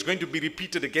way that is going to be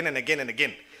repeated again and again and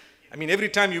again. I mean, every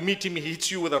time you meet him, he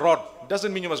hits you with a rod.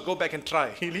 Doesn't mean you must go back and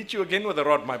try. He'll hit you again with a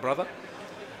rod, my brother.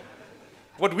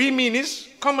 What we mean is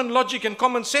common logic and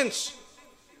common sense.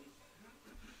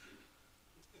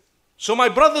 So my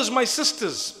brothers, my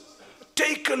sisters,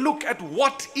 take a look at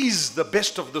what is the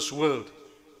best of this world.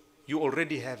 You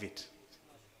already have it.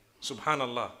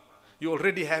 Subhanallah. You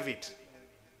already have it.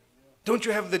 Don't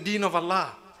you have the deen of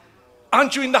Allah?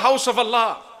 Aren't you in the house of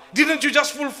Allah? Didn't you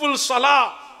just fulfill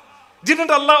salah?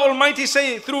 Didn't Allah Almighty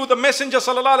say through the Messenger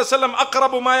sallallahu alaihi wasallam,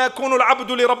 "Aqrabu ma yakunu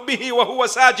al-'abdu li rabbihi wa huwa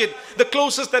sajid." The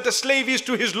closest that a slave is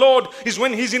to his Lord is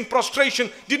when he's in prostration.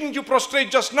 Didn't you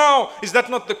prostrate just now? Is that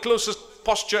not the closest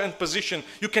posture and position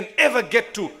you can ever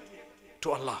get to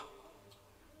Allah?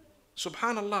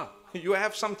 Subhanallah. You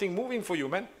have something moving for you,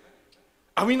 man.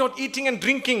 Are we not eating and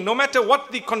drinking, no matter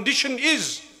what the condition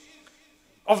is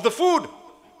of the food?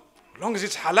 As long as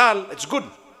it's halal, it's good.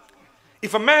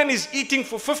 If a man is eating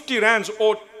for 50 rands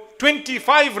or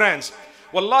 25 rands,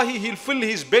 wallahi, he'll fill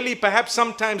his belly perhaps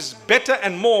sometimes better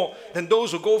and more than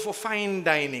those who go for fine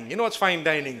dining. You know what's fine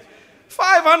dining?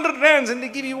 500 rands and they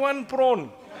give you one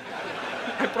prawn.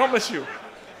 I promise you.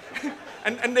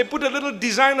 And they put a little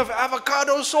design of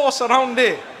avocado sauce around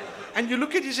there. And you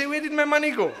look at it, you say, where did my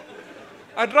money go?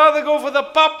 I'd rather go for the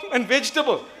pap and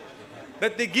vegetable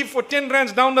that they give for 10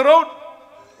 rands down the road.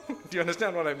 Do you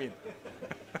understand what I mean?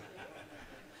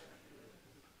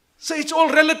 So it's all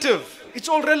relative. It's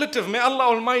all relative. May Allah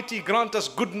Almighty grant us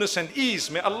goodness and ease.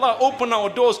 May Allah open our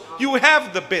doors. You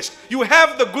have the best. You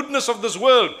have the goodness of this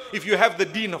world if you have the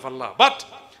deen of Allah. But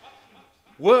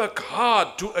work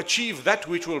hard to achieve that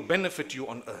which will benefit you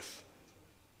on earth.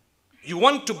 You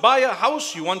want to buy a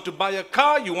house, you want to buy a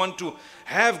car, you want to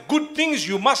have good things,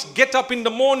 you must get up in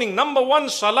the morning. Number one,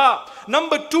 salah.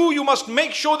 Number two, you must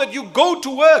make sure that you go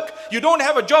to work. You don't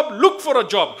have a job, look for a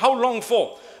job. How long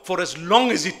for? For as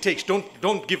long as it takes.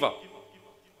 Don't give up.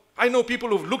 I know people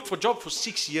who've looked for a job for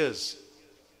 6 years.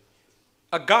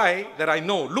 A guy that I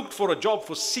know looked for a job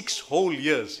for 6 whole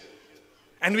years.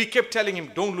 And we kept telling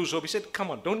him, don't lose hope. He said,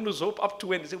 come on, don't lose hope up to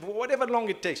when. He said, whatever long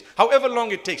it takes, however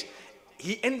long it takes.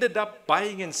 He ended up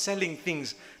buying and selling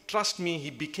things. Trust me, he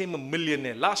became a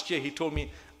millionaire. Last year he told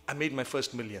me, I made my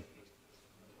first million.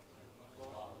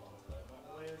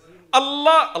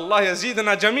 Allah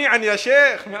yazidana jami'an ya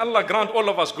Shaykh. May Allah grant all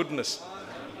of us goodness.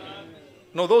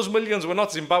 No, those millions were not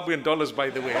Zimbabwean dollars, by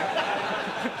the way.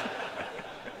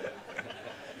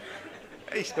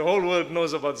 The whole world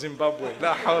knows about Zimbabwe.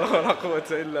 La hawla wa la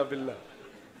quwwata illa billah.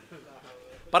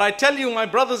 But I tell you, my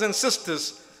brothers and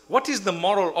sisters, what is the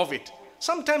moral of it?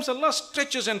 Sometimes Allah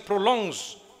stretches and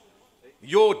prolongs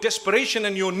your desperation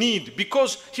and your need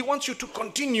because He wants you to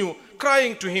continue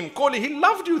crying to Him, calling. He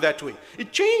loved you that way.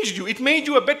 It changed you. It made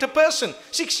you a better person.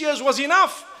 6 years was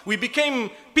enough. We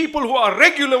became people who are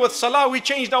regular with salah. We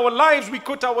changed our lives. We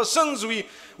cut our sins.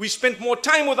 We spent more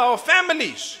time with our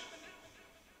families.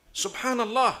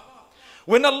 Subhanallah.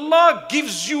 When Allah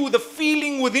gives you the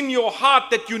feeling within your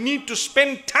heart that you need to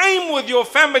spend time with your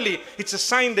family, it's a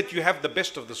sign that you have the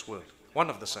best of this world. One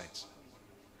of the signs.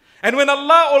 And when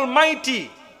Allah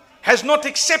Almighty has not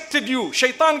accepted you,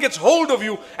 shaitan gets hold of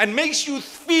you and makes you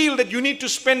feel that you need to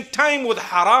spend time with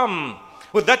haram,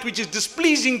 with that which is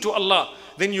displeasing to Allah,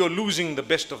 then you're losing the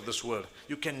best of this world.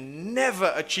 You can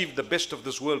never achieve the best of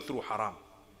this world through haram.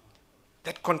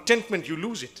 That contentment, you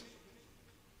lose it.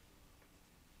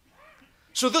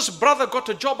 So this brother got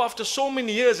a job after so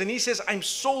many years and he says, I'm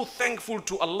so thankful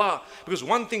to Allah because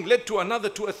one thing led to another,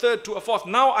 to a third, to a fourth.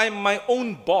 Now I'm my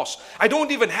own boss. I don't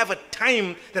even have a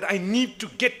time that I need to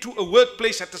get to a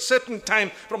workplace at a certain time,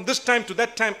 from this time to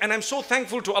that time. And I'm so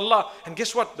thankful to Allah. And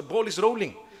guess what? The ball is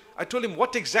rolling. I told him,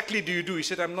 what exactly do you do? He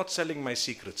said, I'm not selling my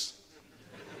secrets.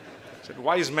 I said,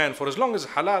 wise man, for as long as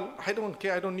halal, I don't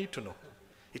care. I don't need to know.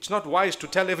 It's not wise to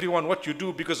tell everyone what you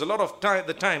do because a lot of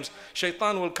the times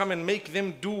shaitan will come and make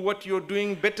them do what you're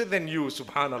doing better than you,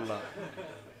 subhanallah.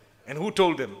 And who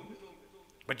told them?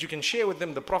 But you can share with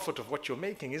them the profit of what you're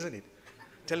making, isn't it?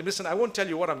 Tell him, listen, I won't tell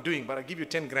you what I'm doing, but I'll give you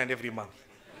 10 grand every month.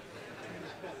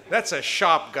 That's a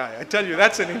sharp guy. I tell you,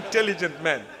 that's an intelligent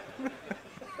man.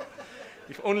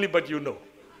 If only but you know.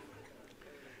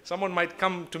 Someone might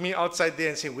come to me outside there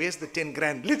and say, where's the 10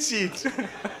 grand? Let's see it.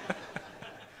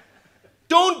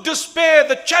 Don't despair.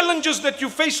 The challenges that you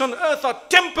face on earth are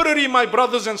temporary, my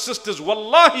brothers and sisters.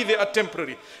 Wallahi, they are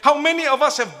temporary. How many of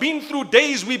us have been through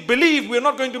days we believe we're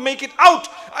not going to make it out,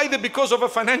 either because of a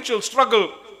financial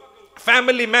struggle,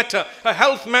 family matter, a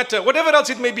health matter, whatever else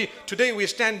it may be. Today we're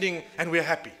standing and we're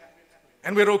happy.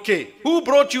 And we're okay. Who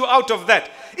brought you out of that?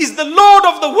 Is the Lord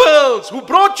of the worlds, who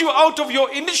brought you out of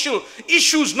your initial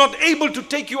issues, not able to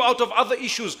take you out of other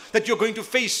issues that you're going to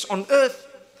face on earth?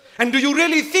 And do you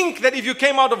really think that if you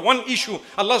came out of one issue,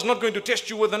 Allah's not going to test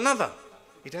you with another?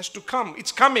 It has to come.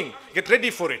 It's coming. Get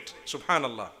ready for it.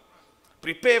 Subhanallah.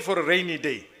 Prepare for a rainy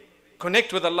day.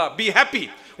 Connect with Allah. Be happy.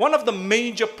 One of the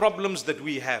major problems that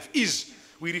we have is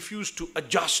we refuse to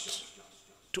adjust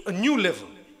to a new level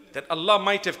that Allah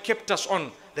might have kept us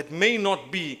on, that may not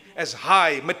be as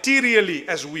high materially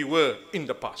as we were in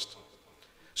the past.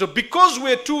 So because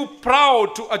we're too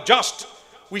proud to adjust,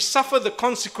 we suffer the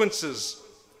consequences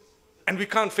and we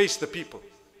can't face the people.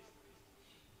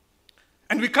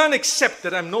 And we can't accept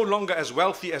that I'm no longer as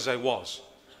wealthy as I was.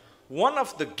 One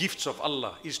of the gifts of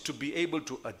Allah is to be able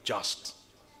to adjust.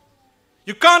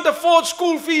 You can't afford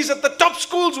school fees at the top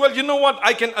schools. Well, you know what?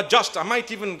 I can adjust. I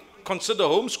might even consider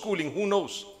homeschooling. Who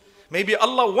knows? Maybe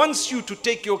Allah wants you to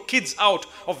take your kids out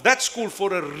of that school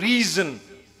for a reason.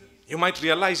 You might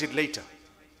realize it later.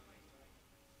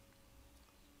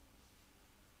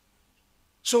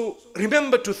 So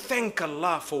remember to thank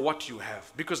Allah for what you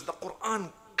have, because the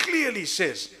Quran clearly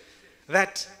says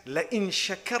that لَإِن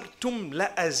شَكَرْتُمْ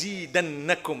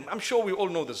لَأَزِيدَنَّكُمْ. I'm sure we all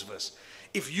know this verse.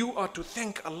 If you are to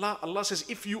thank Allah, Allah says,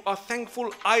 if you are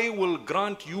thankful, I will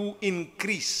grant you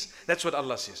increase. That's what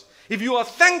Allah says. If you are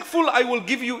thankful, I will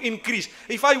give you increase.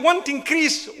 If I want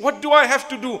increase, what do I have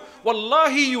to do?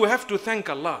 Wallahi, you have to thank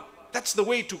Allah. That's the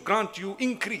way to grant you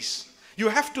increase. You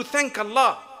have to thank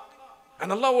Allah.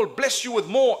 And Allah will bless you with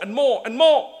more and more and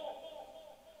more.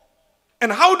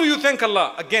 And how do you thank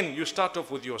Allah? Again, you start off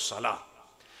with your salah.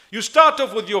 You start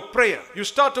off with your prayer. You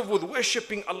start off with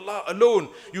worshipping Allah alone.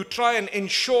 You try and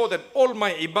ensure that all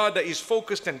my ibadah is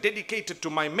focused and dedicated to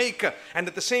my maker. And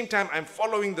at the same time, I'm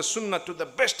following the sunnah to the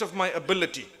best of my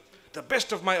ability. The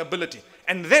best of my ability.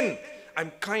 And then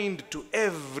I'm kind to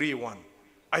everyone.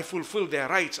 I fulfill their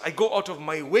rights. I go out of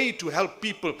my way to help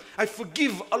people. I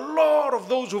forgive a lot of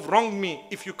those who've wronged me,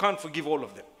 if you can't forgive all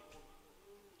of them.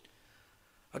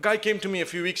 A guy came to me a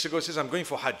few weeks ago, says, I'm going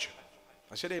for Hajj.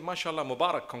 I said, hey, mashallah,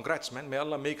 Mubarak, congrats, man. May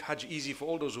Allah make Hajj easy for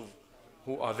all those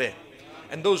who are there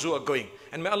and those who are going.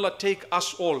 And may Allah take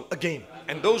us all again.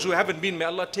 And those who haven't been, may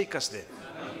Allah take us there.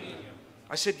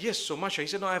 I said, yes, so mashallah. He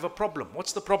said, no, I have a problem.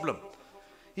 What's the problem?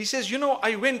 He says, you know,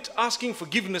 I went asking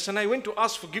forgiveness, and I went to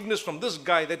ask forgiveness from this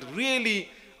guy that really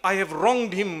I have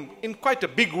wronged him in quite a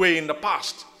big way in the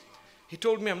past. He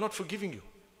told me, I'm not forgiving you,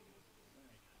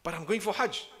 but I'm going for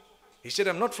Hajj. He said,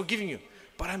 I'm not forgiving you,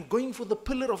 but I'm going for the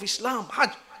pillar of Islam,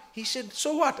 Hajj. He said,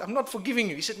 so what? I'm not forgiving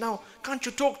you. He said, now, can't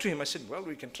you talk to him? I said, well,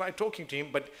 we can try talking to him,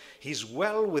 but he's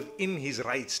well within his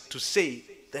rights to say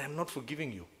that I'm not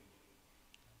forgiving you.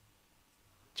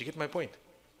 Do you get my point?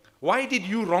 Why did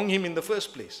you wrong him in the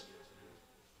first place?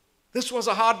 This was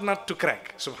a hard nut to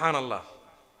crack, subhanallah.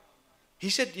 He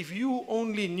said, if you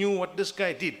only knew what this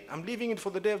guy did, I'm leaving it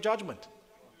for the day of judgment.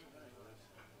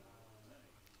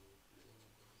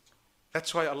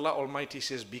 That's why Allah Almighty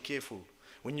says, be careful.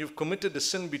 When you've committed a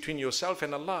sin between yourself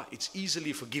and Allah, it's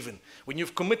easily forgiven. When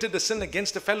you've committed a sin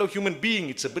against a fellow human being,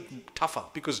 it's a bit tougher,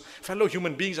 because fellow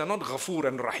human beings are not Ghafoor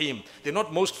and Rahim. They're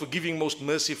not most forgiving, most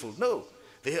merciful. No.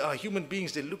 They are human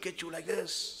beings. They look at you like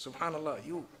this. Subhanallah,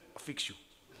 I'll fix you.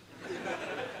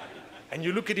 And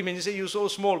you look at him and you say, you're so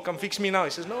small, come fix me now.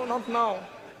 He says, no, not now.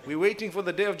 We're waiting for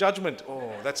the day of judgment.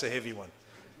 Oh, that's a heavy one.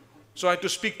 So I had to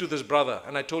speak to this brother,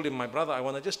 and I told him, my brother, I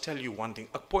want to just tell you one thing,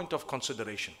 a point of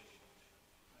consideration.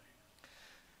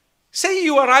 Say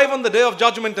you arrive on the day of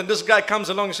judgment and this guy comes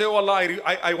along and says, oh Allah,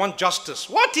 I want justice.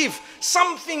 What if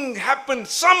something happened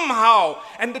somehow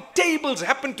and the tables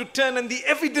happen to turn and the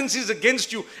evidence is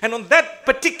against you, and on that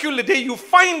particular day you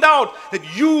find out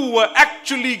that you were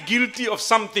actually guilty of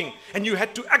something and you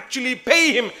had to actually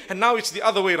pay him, and now it's the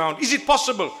other way around. Is it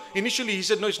possible? Initially he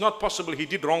said, no, it's not possible. He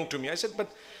did wrong to me. I said,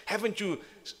 but haven't you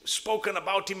spoken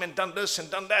about him and done this and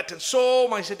done that? And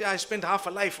so I said, yeah, I spent half a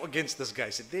life against this guy. I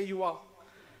said, there you are.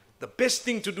 The best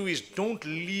thing to do is don't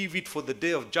leave it for the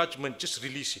day of judgment, just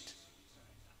release it.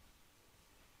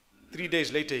 3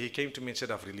 days later, he came to me and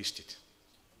said, I've released it.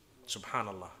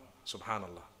 Subhanallah.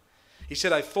 Subhanallah. He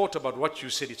said, I thought about what you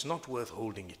said. It's not worth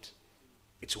holding it.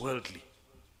 It's worldly.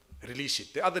 Release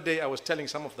it. The other day I was telling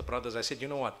some of the brothers, I said, you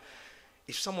know what?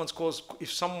 If someone's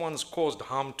caused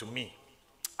harm to me,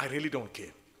 I really don't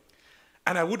care.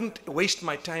 And I wouldn't waste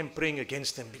my time praying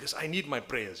against them because I need my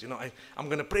prayers. You know, I'm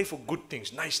going to pray for good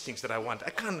things, nice things that I want. I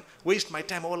can't waste my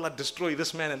time, oh Allah, destroy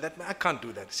this man and that man. I can't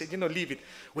do that. I said, you know, leave it.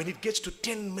 When it gets to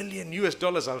 10 million US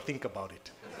dollars, I'll think about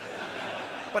it.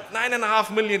 But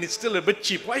 9.5 million, it's still a bit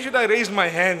cheap. Why should I raise my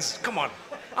hands? Come on.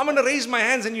 I'm going to raise my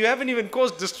hands and you haven't even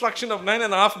caused destruction of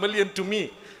 9.5 million to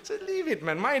me. So leave it,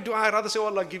 man. My dua, I'd rather say, oh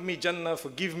Allah, give me Jannah,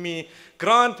 forgive me,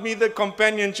 grant me the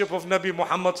companionship of Nabi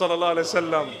Muhammad sallallahu alaihi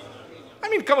wasallam. I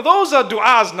mean, come on, those are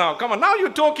du'as now. Come on, now you're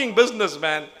talking business,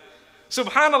 man.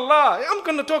 Subhanallah, I'm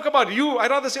going to talk about you. I'd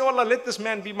rather say, oh Allah, let this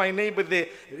man be my neighbor there.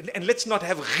 And let's not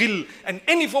have ghil and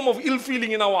any form of ill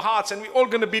feeling in our hearts. And we're all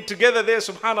going to be together there,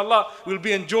 subhanallah, we'll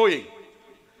be enjoying.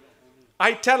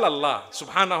 I tell Allah,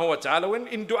 subhanahu wa ta'ala, when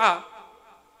in dua,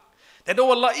 that, oh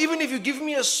Allah, even if you give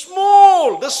me the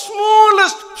smallest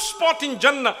spot in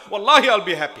Jannah, wallahi, I'll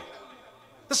be happy.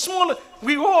 The smallest,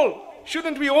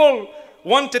 shouldn't we all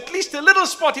want at least a little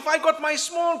spot? If I got my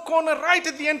small corner right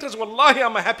at the entrance, wallahi,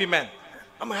 I'm a happy man.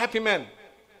 I'm a happy man.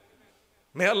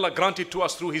 May Allah grant it to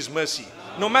us through His mercy.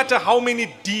 No matter how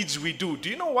many deeds we do. Do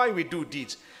you know why we do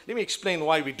deeds? Let me explain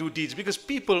why we do deeds. Because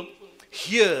people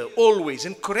hear always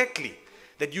and correctly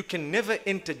that you can never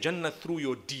enter Jannah through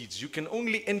your deeds. You can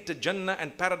only enter Jannah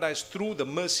and paradise through the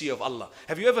mercy of Allah.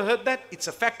 Have you ever heard that? It's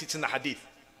a fact, it's in the hadith.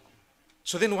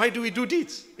 So then why do we do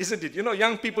deeds? Isn't it? You know,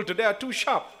 young people today are too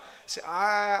sharp. Say,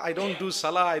 I don't do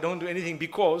salah, I don't do anything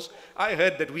because I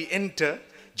heard that we enter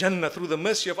Jannah through the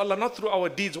mercy of Allah, not through our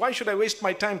deeds. Why should I waste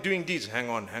my time doing deeds? Hang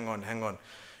on.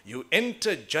 You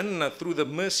enter Jannah through the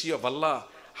mercy of Allah.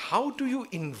 How do you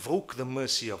invoke the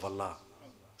mercy of Allah?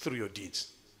 Through your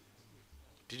deeds.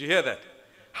 Did you hear that?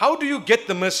 How do you get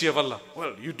the mercy of Allah?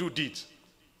 Well, you do deeds.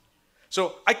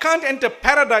 So I can't enter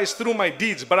paradise through my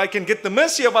deeds, but I can get the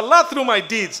mercy of Allah through my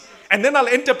deeds. And then I'll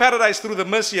enter paradise through the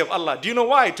mercy of Allah. Do you know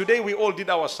why? Today we all did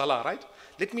our salah, right?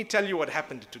 Let me tell you what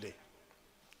happened today.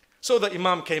 So the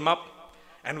Imam came up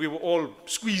and we were all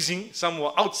squeezing. Some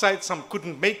were outside, some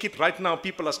couldn't make it. Right now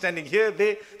people are standing here,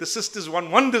 there. The sisters,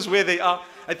 one wonders where they are.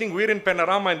 I think we're in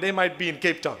Panorama and they might be in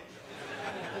Cape Town.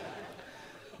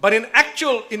 But in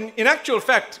actual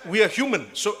fact, we are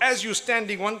human. So as you're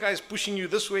standing, one guy is pushing you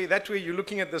this way, that way, you're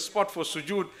looking at the spot for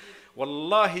sujood.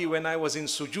 Wallahi, when I was in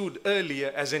sujood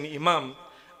earlier as an imam,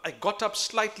 I got up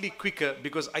slightly quicker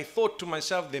because I thought to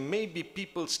myself, there may be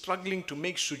people struggling to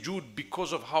make sujood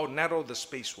because of how narrow the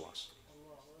space was.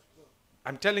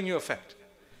 I'm telling you a fact.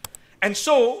 And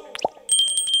so,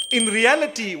 in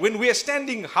reality, when we are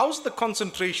standing, how's the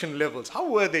concentration levels? How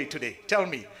were they today? Tell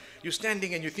me. You're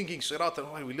standing and you're thinking, Sirat,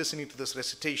 why are we listening to this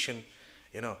recitation?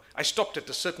 You know, I stopped at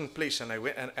a certain place and I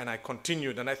went and I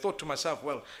continued, and I thought to myself,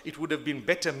 well, it would have been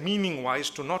better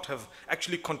meaning-wise to not have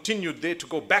actually continued there, to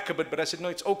go back a bit, but I said, no,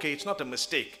 it's okay, it's not a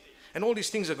mistake. And all these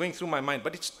things are going through my mind,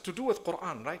 but it's to do with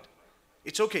Quran, right?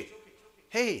 It's okay.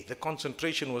 Hey, the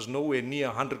concentration was nowhere near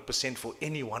 100% for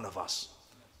any one of us.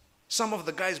 Some of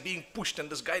the guys being pushed and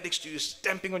this guy next to you is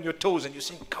stamping on your toes and you're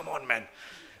saying, come on, man.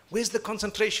 Where's the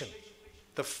concentration?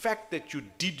 The fact that you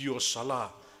did your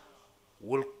salah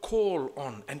will call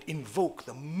on and invoke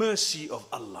the mercy of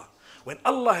Allah. When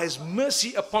Allah has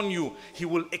mercy upon you, He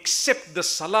will accept the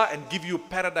salah and give you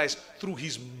paradise through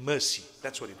His mercy.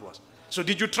 That's what it was. So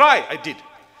did you try? I did.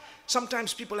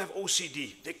 Sometimes people have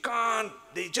OCD.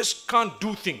 They just can't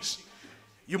do things.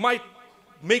 You might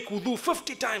make wudu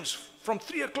 50 times from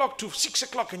 3 o'clock to 6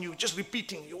 o'clock and you're just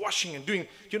repeating, you're washing and doing.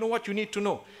 You know what you need to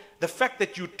know? The fact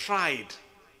that you tried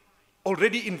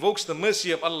already invokes the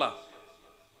mercy of Allah.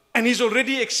 And He's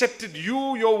already accepted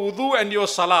you, your wudu and your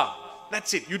salah.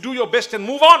 That's it. You do your best and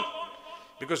move on.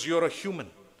 Because you're a human.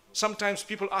 Sometimes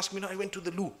people ask me, no, I went to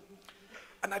the loo.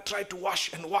 And I tried to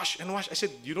wash and wash and wash. I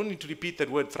said, you don't need to repeat that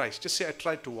word thrice. Just say, I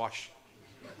tried to wash.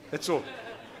 That's all.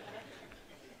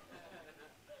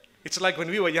 It's like when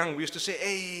we were young, we used to say,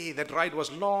 hey, that ride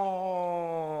was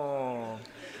long.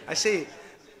 I say,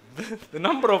 the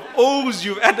number of O's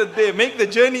you've added there make the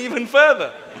journey even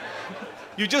further.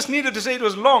 You just needed to say it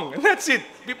was long, and that's it.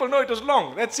 People know it was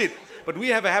long, that's it. But we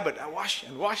have a habit, I wash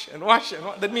and wash and wash and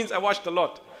wash. That means I washed a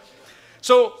lot.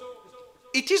 So,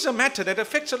 it is a matter that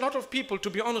affects a lot of people, to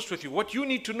be honest with you. What you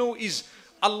need to know is,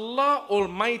 Allah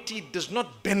Almighty does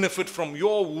not benefit from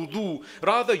your wudu.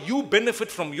 Rather, you benefit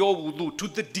from your wudu to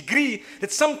the degree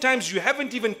that sometimes you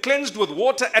haven't even cleansed with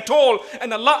water at all,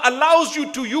 and Allah allows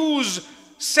you to use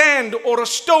sand or a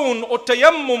stone or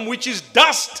tayammum, which is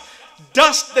dust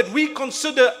that we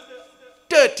consider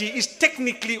dirty is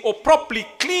technically or properly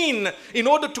clean in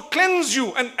order to cleanse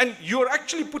you, and you're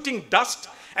actually putting dust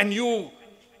and you're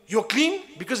clean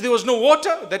because there was no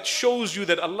water, that shows you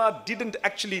that Allah didn't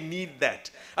actually need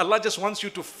that. Allah just wants you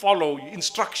to follow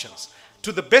instructions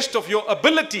to the best of your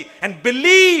ability and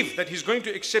believe that He's going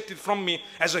to accept it from me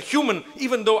as a human,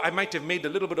 even though I might have made a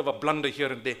little bit of a blunder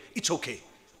here and there. It's okay.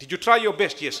 Did you try your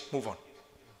best? Yes, move on.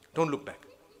 Don't look back.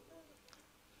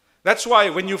 That's why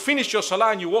when you finish your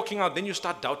salah and you're walking out, then you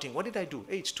start doubting. What did I do?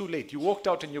 Hey, it's too late. You walked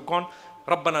out and you're gone.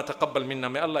 Rabbana taqabbal minna.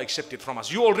 May Allah accept it from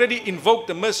us. You already invoked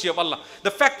the mercy of Allah.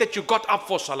 The fact that you got up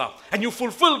for salah and you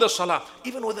fulfilled the salah,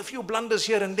 even with a few blunders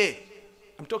here and there.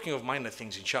 I'm talking of minor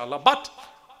things, inshallah. But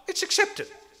it's accepted.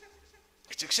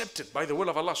 It's accepted by the will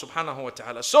of Allah subhanahu wa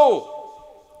ta'ala.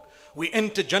 So, we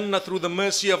enter Jannah through the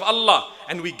mercy of Allah,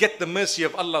 and we get the mercy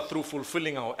of Allah through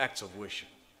fulfilling our acts of worship.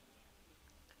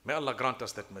 May Allah grant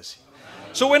us that mercy.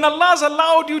 So when Allah's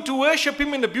allowed you to worship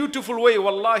Him in a beautiful way,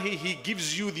 wallahi, He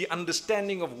gives you the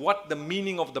understanding of what the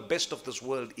meaning of the best of this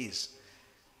world is.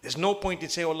 There's no point in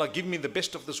saying, Allah, give me the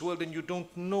best of this world, and you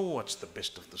don't know what's the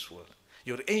best of this world.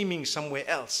 You're aiming somewhere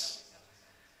else.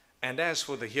 And as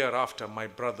for the hereafter, my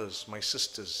brothers, my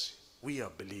sisters, we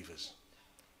are believers.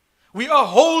 We are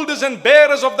holders and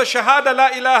bearers of the Shahada, La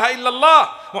ilaha illallah,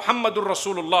 Muhammadur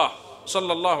Rasulullah,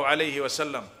 sallallahu alayhi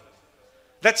wasallam.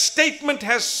 That statement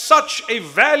has such a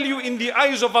value in the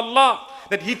eyes of Allah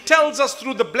that He tells us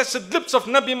through the blessed lips of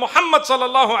Nabi Muhammad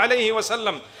sallallahu alayhi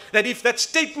wasallam that if that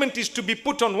statement is to be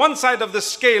put on one side of the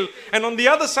scale and on the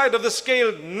other side of the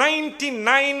scale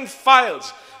 99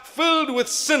 files filled with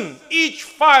sin, each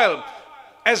file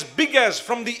as big as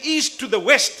from the east to the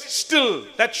west, still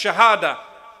that shahada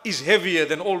is heavier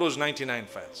than all those 99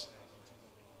 files.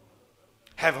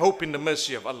 Have hope in the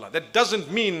mercy of Allah. That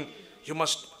doesn't mean you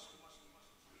must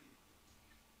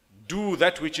do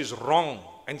that which is wrong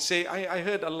and say, I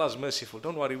heard Allah's merciful.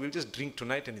 Don't worry, we'll just drink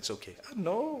tonight and it's okay.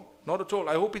 No, not at all.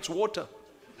 I hope it's water.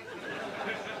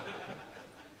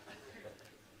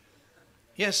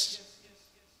 Yes.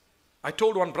 I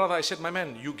told one brother, I said, my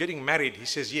man, you getting married? He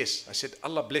says, yes. I said,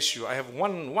 Allah bless you. I have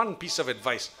one piece of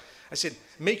advice. I said,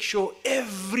 make sure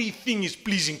everything is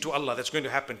pleasing to Allah that's going to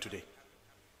happen today.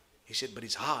 He said, but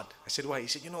it's hard. I said, why? He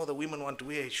said, the women want to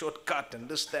wear a short cut and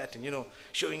this, that, and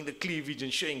showing the cleavage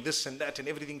and showing this and that and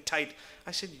everything tight.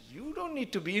 I said, you don't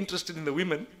need to be interested in the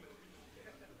women.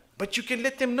 But you can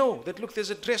let them know that, look, there's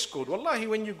a dress code. Wallahi,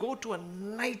 when you go to a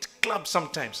nightclub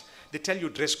sometimes, they tell you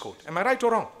dress code. Am I right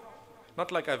or wrong?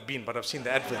 Not like I've been, but I've seen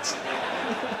the adverts.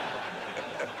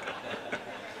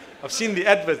 I've seen the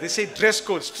adverts. They say dress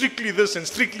code, strictly this and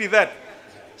strictly that.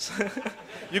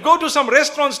 You go to some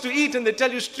restaurants to eat and they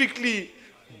tell you strictly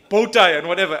bow tie and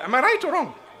whatever. Am I right or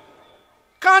wrong?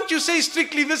 Can't you say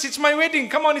strictly this? It's my wedding.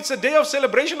 Come on, it's a day of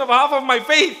celebration of half of my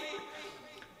faith.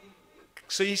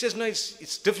 So he says, no,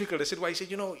 it's difficult. I said, why? He said,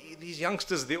 these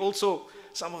youngsters, they also,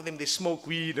 some of them, they smoke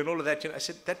weed and all of that. I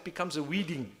said, that becomes a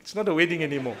wedding. It's not a wedding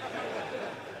anymore.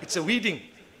 It's a wedding.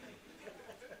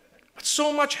 But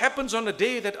so much happens on a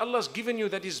day that Allah's given you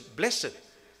that is blessed.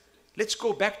 Let's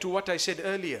go back to what I said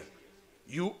earlier.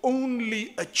 You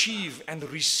only achieve and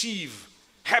receive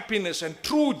happiness and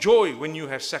true joy when you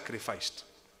have sacrificed.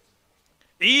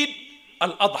 Eid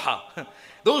al-Adha.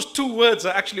 Those two words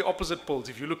are actually opposite poles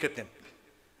if you look at them.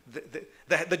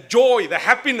 The joy, the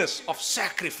happiness of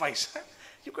sacrifice.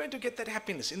 You're going to get that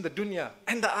happiness in the dunya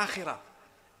and the akhirah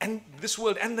and this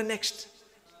world and the next.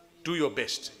 Do your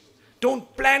best.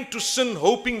 Don't plan to sin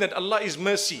hoping that Allah is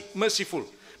merciful.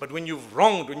 But when you've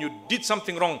wronged, when you did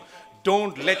something wrong,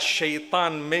 don't let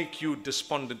shaitan make you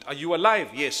despondent. Are you alive?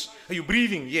 Yes. Are you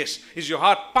breathing? Yes. Is your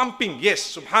heart pumping?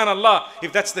 Yes. Subhanallah.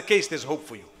 If that's the case, there's hope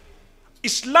for you.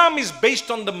 Islam is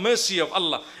based on the mercy of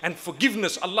Allah and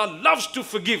forgiveness. Allah loves to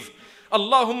forgive.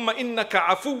 Allahumma innaka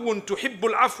afuwun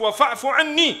tuhibbul afwa fa'fu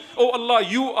anni. Oh Allah,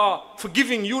 you are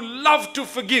forgiving. You love to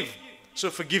forgive. So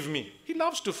forgive me. He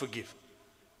loves to forgive.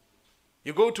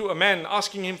 You go to a man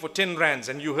asking him for 10 rands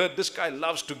and you heard this guy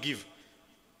loves to give.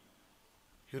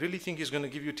 You really think he's going to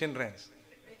give you 10 rands?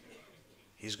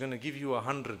 He's going to give you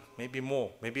 100, maybe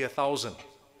more, maybe 1,000.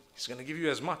 He's going to give you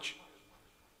as much.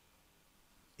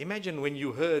 Imagine when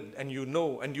you heard and you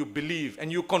know and you believe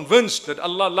and you're convinced that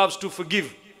Allah loves to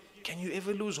forgive. Can you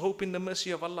ever lose hope in the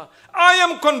mercy of Allah? I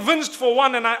am convinced for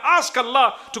one, and I ask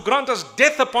Allah to grant us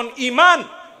death upon Iman.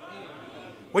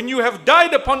 When you have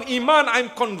died upon Iman, I'm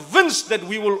convinced that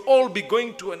we will all be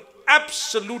going to an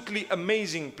absolutely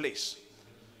amazing place.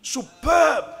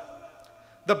 Superb.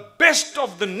 The best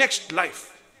of the next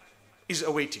life is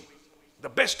awaiting. The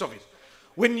best of it.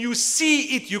 When you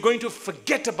see it, you're going to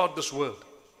forget about this world.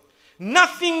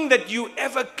 Nothing that you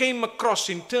ever came across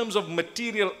in terms of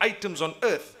material items on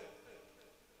earth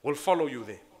will follow you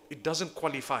there. It doesn't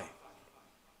qualify.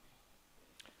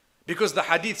 Because the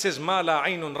hadith says, مَا لَا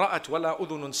عَيْنٌ رَأَتْ وَلَا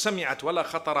أُذُنٌ سَمِعَتْ وَلَا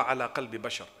خَطَرَ عَلَى قَلْبِ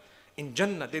بَشَرٍ. In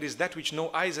Jannah, there is that which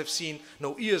no eyes have seen,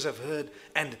 no ears have heard,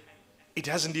 and it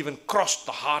hasn't even crossed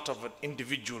the heart of an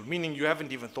individual, meaning you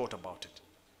haven't even thought about it.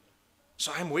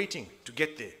 So I'm waiting to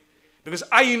get there. Because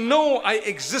I know I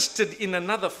existed in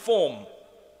another form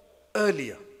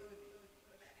earlier.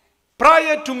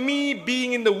 Prior to me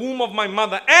being in the womb of my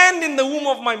mother and in the womb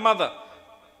of my mother,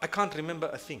 I can't remember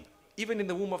a thing, even in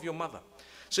the womb of your mother.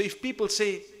 So if people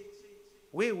say,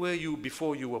 where were you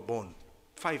before you were born?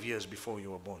 5 years before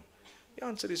you were born. The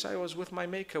answer is, I was with my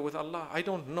Maker, with Allah. I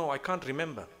don't know, I can't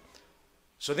remember.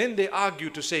 So then they argue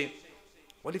to say,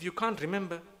 well, if you can't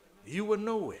remember, you were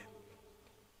nowhere.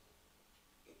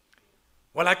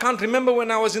 Well, I can't remember when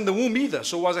I was in the womb either,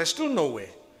 so was I still nowhere?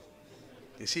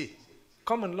 You see,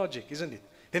 common logic, isn't it?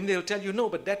 Then they'll tell you, no,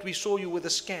 but that we saw you with a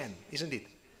scan, isn't it?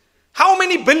 How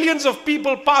many billions of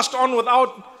people passed on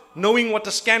without knowing what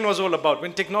a scan was all about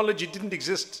when technology didn't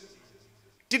exist?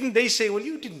 Didn't they say, well,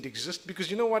 you didn't exist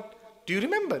because you know what? Do you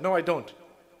remember? No, I don't.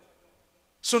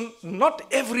 So not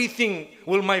everything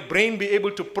will my brain be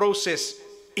able to process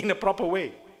in a proper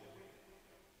way.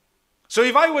 So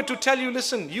if I were to tell you,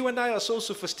 listen, you and I are so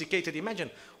sophisticated, imagine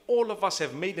all of us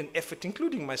have made an effort,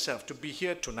 including myself, to be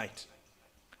here tonight.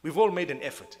 We've all made an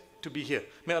effort to be here.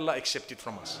 May Allah accept it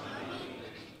from us.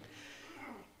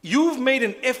 You've made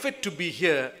an effort to be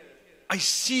here. I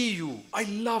see you. I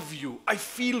love you. I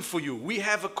feel for you. We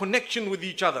have a connection with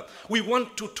each other. We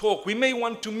want to talk. We may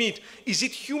want to meet. Is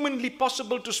it humanly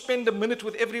possible to spend a minute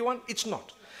with everyone? It's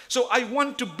not. So I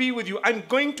want to be with you. I'm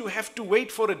going to have to wait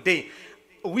for a day.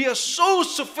 We are so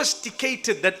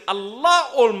sophisticated that Allah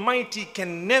Almighty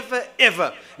can never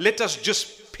ever let us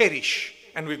just perish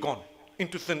and we're gone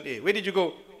into thin air. Where did you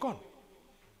go? Gone.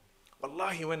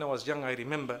 Wallahi, when I was young, I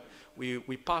remember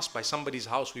we passed by somebody's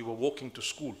house. We were walking to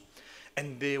school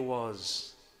and there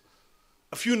was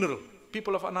a funeral,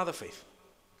 people of another faith.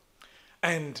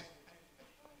 And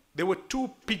there were two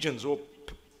pigeons,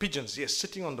 yes,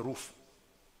 sitting on the roof.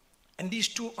 And these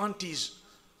two aunties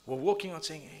were walking out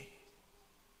saying, hey,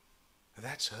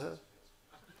 that's her.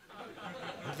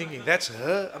 I'm thinking, that's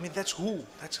her? I mean, that's who?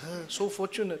 That's her. So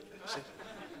fortunate.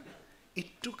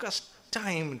 It took us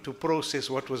time to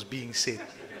process what was being said.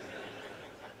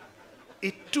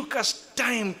 It took us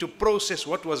time to process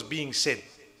what was being said.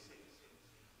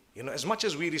 You know, as much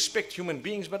as we respect human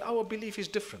beings, but our belief is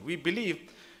different. We believe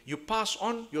you pass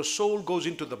on, your soul goes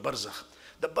into the barzakh.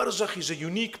 The barzakh is a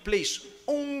unique place.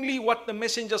 Only what the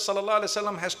Messenger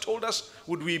ﷺ has told us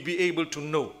would we be able to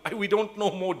know. We don't know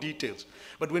more details.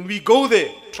 But when we go there,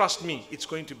 trust me, it's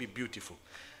going to be beautiful.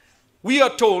 We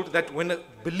are told that when a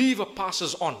believer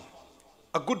passes on,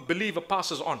 a good believer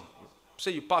passes on, say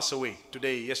you pass away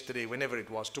today, yesterday, whenever it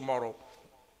was, tomorrow,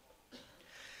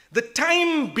 the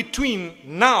time between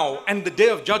now and the day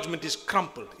of judgment is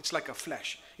crumpled. It's like a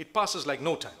flash. It passes like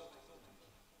no time.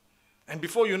 And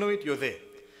before you know it, you're there.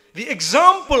 The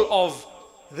example of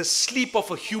the sleep of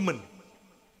a human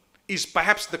is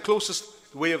perhaps the closest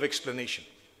way of explanation.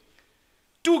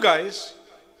 Two guys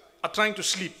are trying to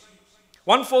sleep.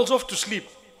 One falls off to sleep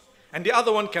and the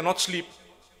other one cannot sleep.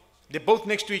 They're both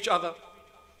next to each other.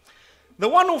 The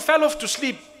one who fell off to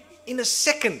sleep, in a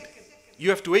second, you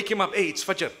have to wake him up. Hey, it's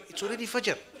Fajr. It's already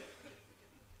Fajr.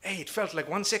 Hey, it felt like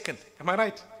 1 second. Am I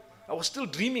right? I was still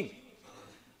dreaming.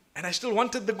 And I still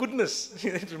wanted the goodness.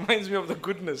 It reminds me of the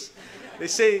goodness. They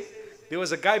say there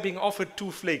was a guy being offered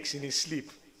 2 flakes in his sleep.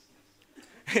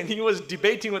 And he was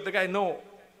debating with the guy, no,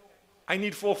 I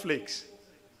need 4 flakes.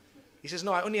 He says,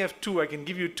 no, I only have 2. I can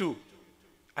give you 2.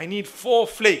 I need 4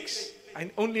 flakes.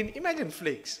 Imagine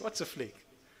flakes. What's a flake?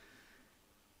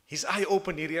 His eye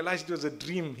opened. He realized it was a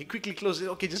dream. He quickly closed it.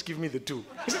 Okay, just give me the 2.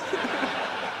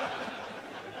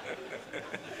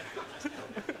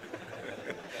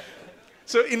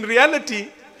 So in reality,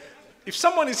 if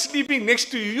someone is sleeping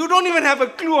next to you, you don't even have a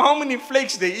clue how many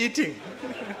flakes they're eating.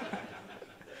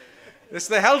 It's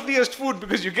the healthiest food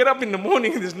because you get up in the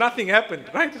morning and there's nothing happened,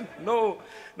 right? No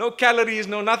calories,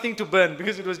 nothing to burn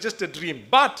because it was just a dream.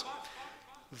 But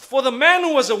for the man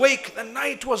who was awake, the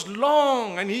night was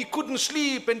long and he couldn't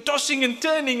sleep and tossing and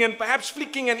turning and perhaps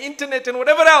flicking an internet and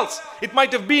whatever else it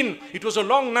might have been. It was a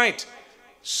long night.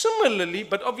 Similarly,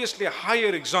 but obviously a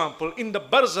higher example, in the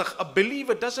barzakh, a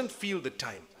believer doesn't feel the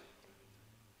time.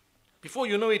 Before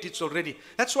you know it, it's already.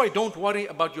 That's why don't worry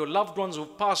about your loved ones who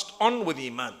passed on with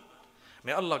Iman.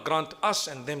 May Allah grant us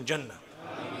and them Jannah.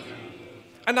 Amen.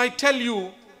 And I tell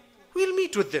you, we'll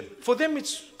meet with them. For them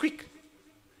it's quick.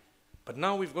 But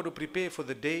now we've got to prepare for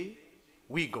the day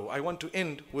we go. I want to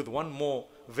end with one more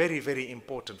very, very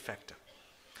important factor.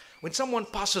 When someone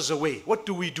passes away, what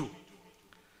do?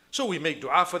 So we make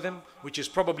dua for them, which is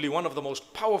probably one of the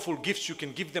most powerful gifts you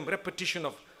can give them. Repetition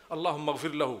of Allahumma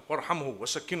ghfir lahu warhamhu wa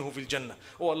sakkinhu fil jannah.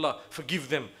 Oh Allah, forgive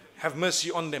them, have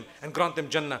mercy on them and grant them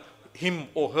Jannah, him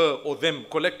or her or them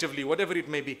collectively, whatever it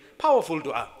may be. Powerful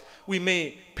dua. We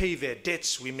may pay their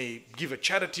debts, we may give a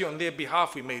charity on their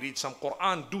behalf, we may read some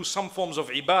Quran, do some forms of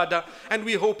ibadah, and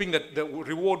we're hoping that the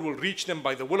reward will reach them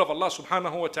by the will of Allah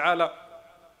subhanahu wa ta'ala.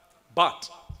 But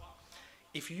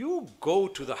if you go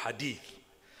to the hadith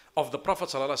of the Prophet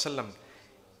sallallahu alaihi wasallam,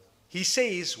 he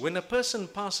says when a person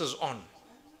passes on,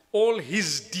 all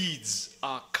his deeds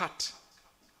are cut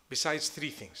besides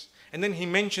three things. And then he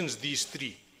mentions these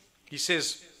three. He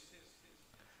says,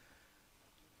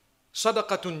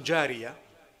 Sadaqatun Jariyah,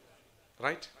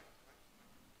 right?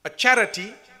 A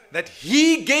charity that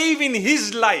he gave in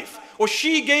his life or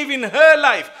she gave in her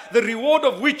life, the reward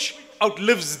of which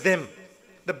outlives them.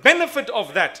 The benefit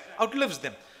of that outlives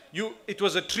them. It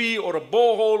was a tree or a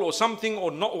borehole or something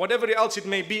or not, whatever else it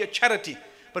may be, a charity.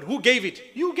 But who gave it?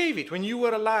 You gave it when you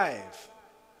were alive.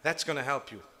 That's going to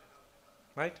help you,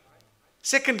 right?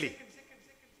 Secondly,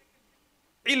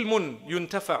 ilmun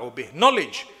yuntafa'u bih,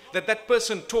 knowledge that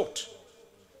person taught,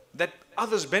 that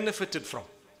others benefited from.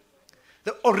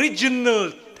 The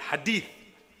original hadith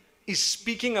is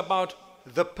speaking about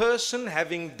the person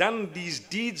having done these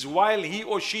deeds while he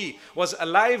or she was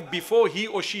alive, before he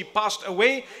or she passed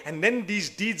away, and then these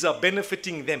deeds are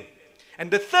benefiting them.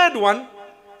 And the third one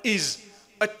is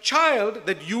a child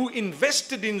that you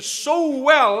invested in so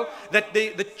well that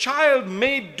the child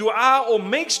made dua or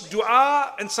makes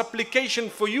dua and supplication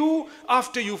for you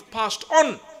after you've passed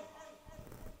on.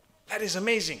 That is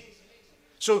amazing.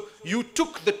 So you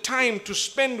took the time to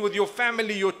spend with your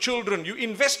family, your children. You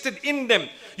invested in them.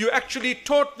 You actually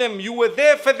taught them. You were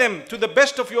there for them to the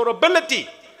best of your ability.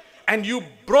 And you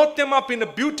brought them up in a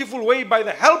beautiful way by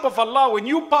the help of Allah. When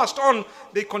you passed on,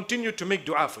 they continued to make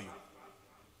dua for you.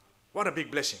 What a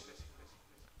big blessing.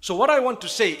 So what I want to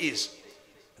say is,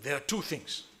 there are two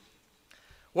things.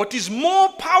 What is more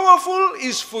powerful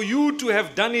is for you to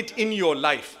have done it in your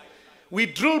life. We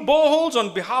drill boreholes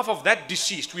on behalf of that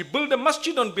deceased. We build a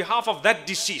masjid on behalf of that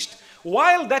deceased.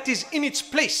 While that is in its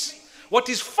place, what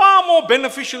is far more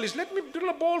beneficial is, let me drill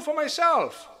a borehole for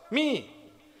myself. Me.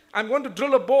 I'm going to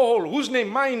drill a borehole. Whose name?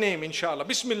 My name, inshallah.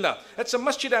 Bismillah. That's a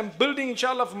masjid I'm building,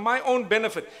 inshallah, for my own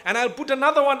benefit. And I'll put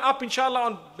another one up, inshallah,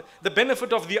 on the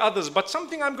benefit of the others. But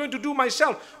something I'm going to do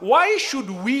myself. Why should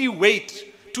we wait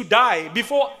to die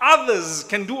before others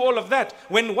can do all of that,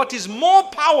 when what is more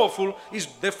powerful is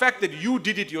the fact that you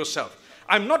did it yourself?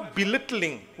 I'm not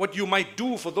belittling what you might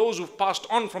do for those who've passed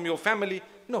on from your family.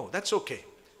 No, that's okay.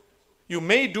 You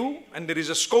may do, and there is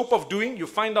a scope of doing. You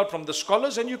find out from the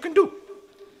scholars and you can do.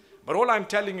 But all I'm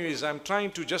telling you is I'm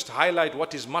trying to just highlight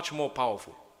what is much more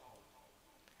powerful.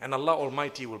 And Allah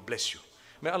Almighty will bless you.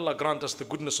 May Allah grant us the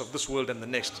goodness of this world and the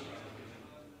next.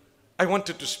 I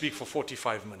wanted to speak for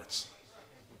 45 minutes.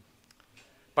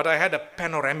 But I had a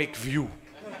panoramic view.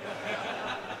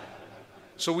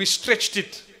 So we stretched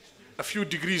it a few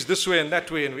degrees this way and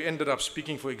that way, and we ended up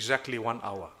speaking for exactly 1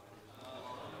 hour.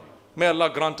 May Allah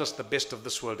grant us the best of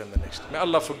this world and the next. May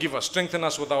Allah forgive us, strengthen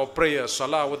us with our prayers,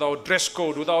 salah, with our dress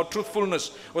code, with our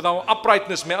truthfulness, with our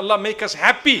uprightness. May Allah make us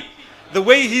happy the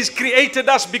way He's created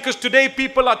us, because today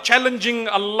people are challenging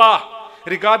Allah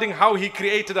regarding how He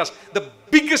created us. The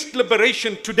biggest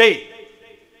liberation today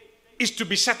is to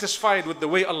be satisfied with the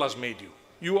way Allah's made you.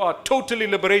 You are totally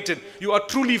liberated. You are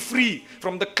truly free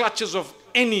from the clutches of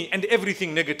any and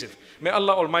everything negative. May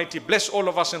Allah Almighty bless all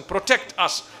of us and protect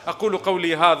us. أقول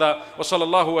قولي هذا وصلى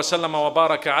الله وسلم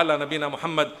وبارك على نبينا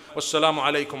محمد والسلام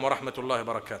عليكم ورحمة الله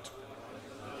وبركاته.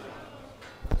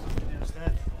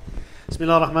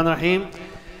 Bismillah ar-Rahman ar-Rahim.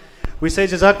 We say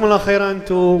Jazakumullah khairan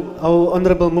to our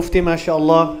Honorable Mufti,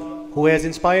 mashallah, who has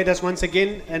inspired us once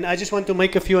again. And I just want to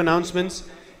make a few announcements.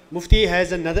 Mufti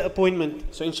has another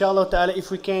appointment. So inshallah ta'ala, if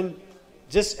we can,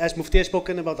 just as Mufti has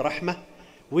spoken about rahmah,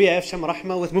 we have some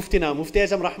rahmah with Mufti now. Mufti has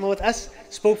some rahmah with us.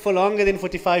 Spoke for longer than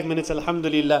 45 minutes,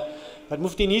 alhamdulillah. But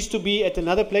Mufti needs to be at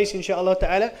another place, inshallah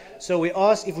ta'ala. So we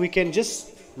ask if we can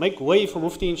just make way for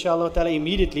Mufti, inshallah ta'ala,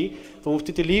 immediately for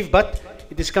Mufti to leave. But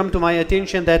it has come to my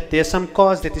attention that there are some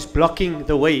cars that is blocking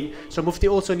the way. So Mufti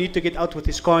also need to get out with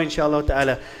his car, inshallah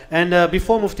ta'ala. And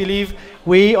before Mufti leave,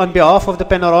 we on behalf of the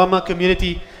Panorama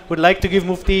community would like to give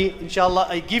Mufti, inshallah,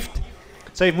 a gift.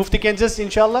 So if Mufti can just,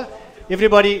 inshallah,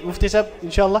 everybody, Mufti sab,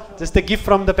 inshallah, just a gift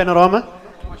from the Panorama.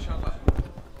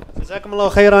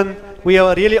 Jazakumullah khairan. We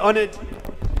are really honored.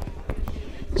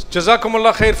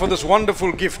 Jazakumullah khair for this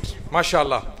wonderful gift.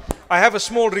 MashaAllah. I have a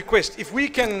small request. If we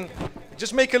can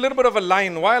just make a little bit of a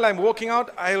line while I'm walking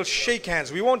out, I'll shake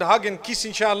hands. We won't hug and kiss,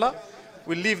 inshallah.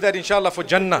 We'll leave that, inshallah, for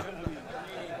Jannah.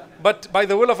 But by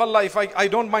the will of Allah, if I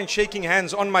don't mind shaking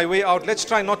hands on my way out, let's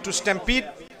try not to stampede.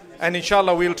 And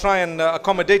inshallah, we'll try and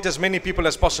accommodate as many people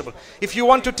as possible. If you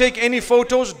want to take any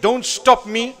photos, don't stop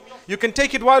me. You can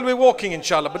take it while we're walking,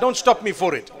 inshallah, but don't stop me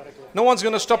for it. No one's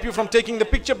going to stop you from taking the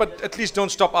picture, but at least don't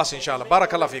stop us, inshallah.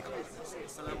 Barakallah feekum.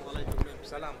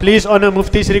 Please honor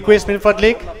Mufti's request min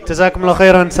fadlik. Jazakumullah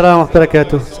khairan. Assalamu alaikum wa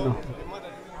barakatuh.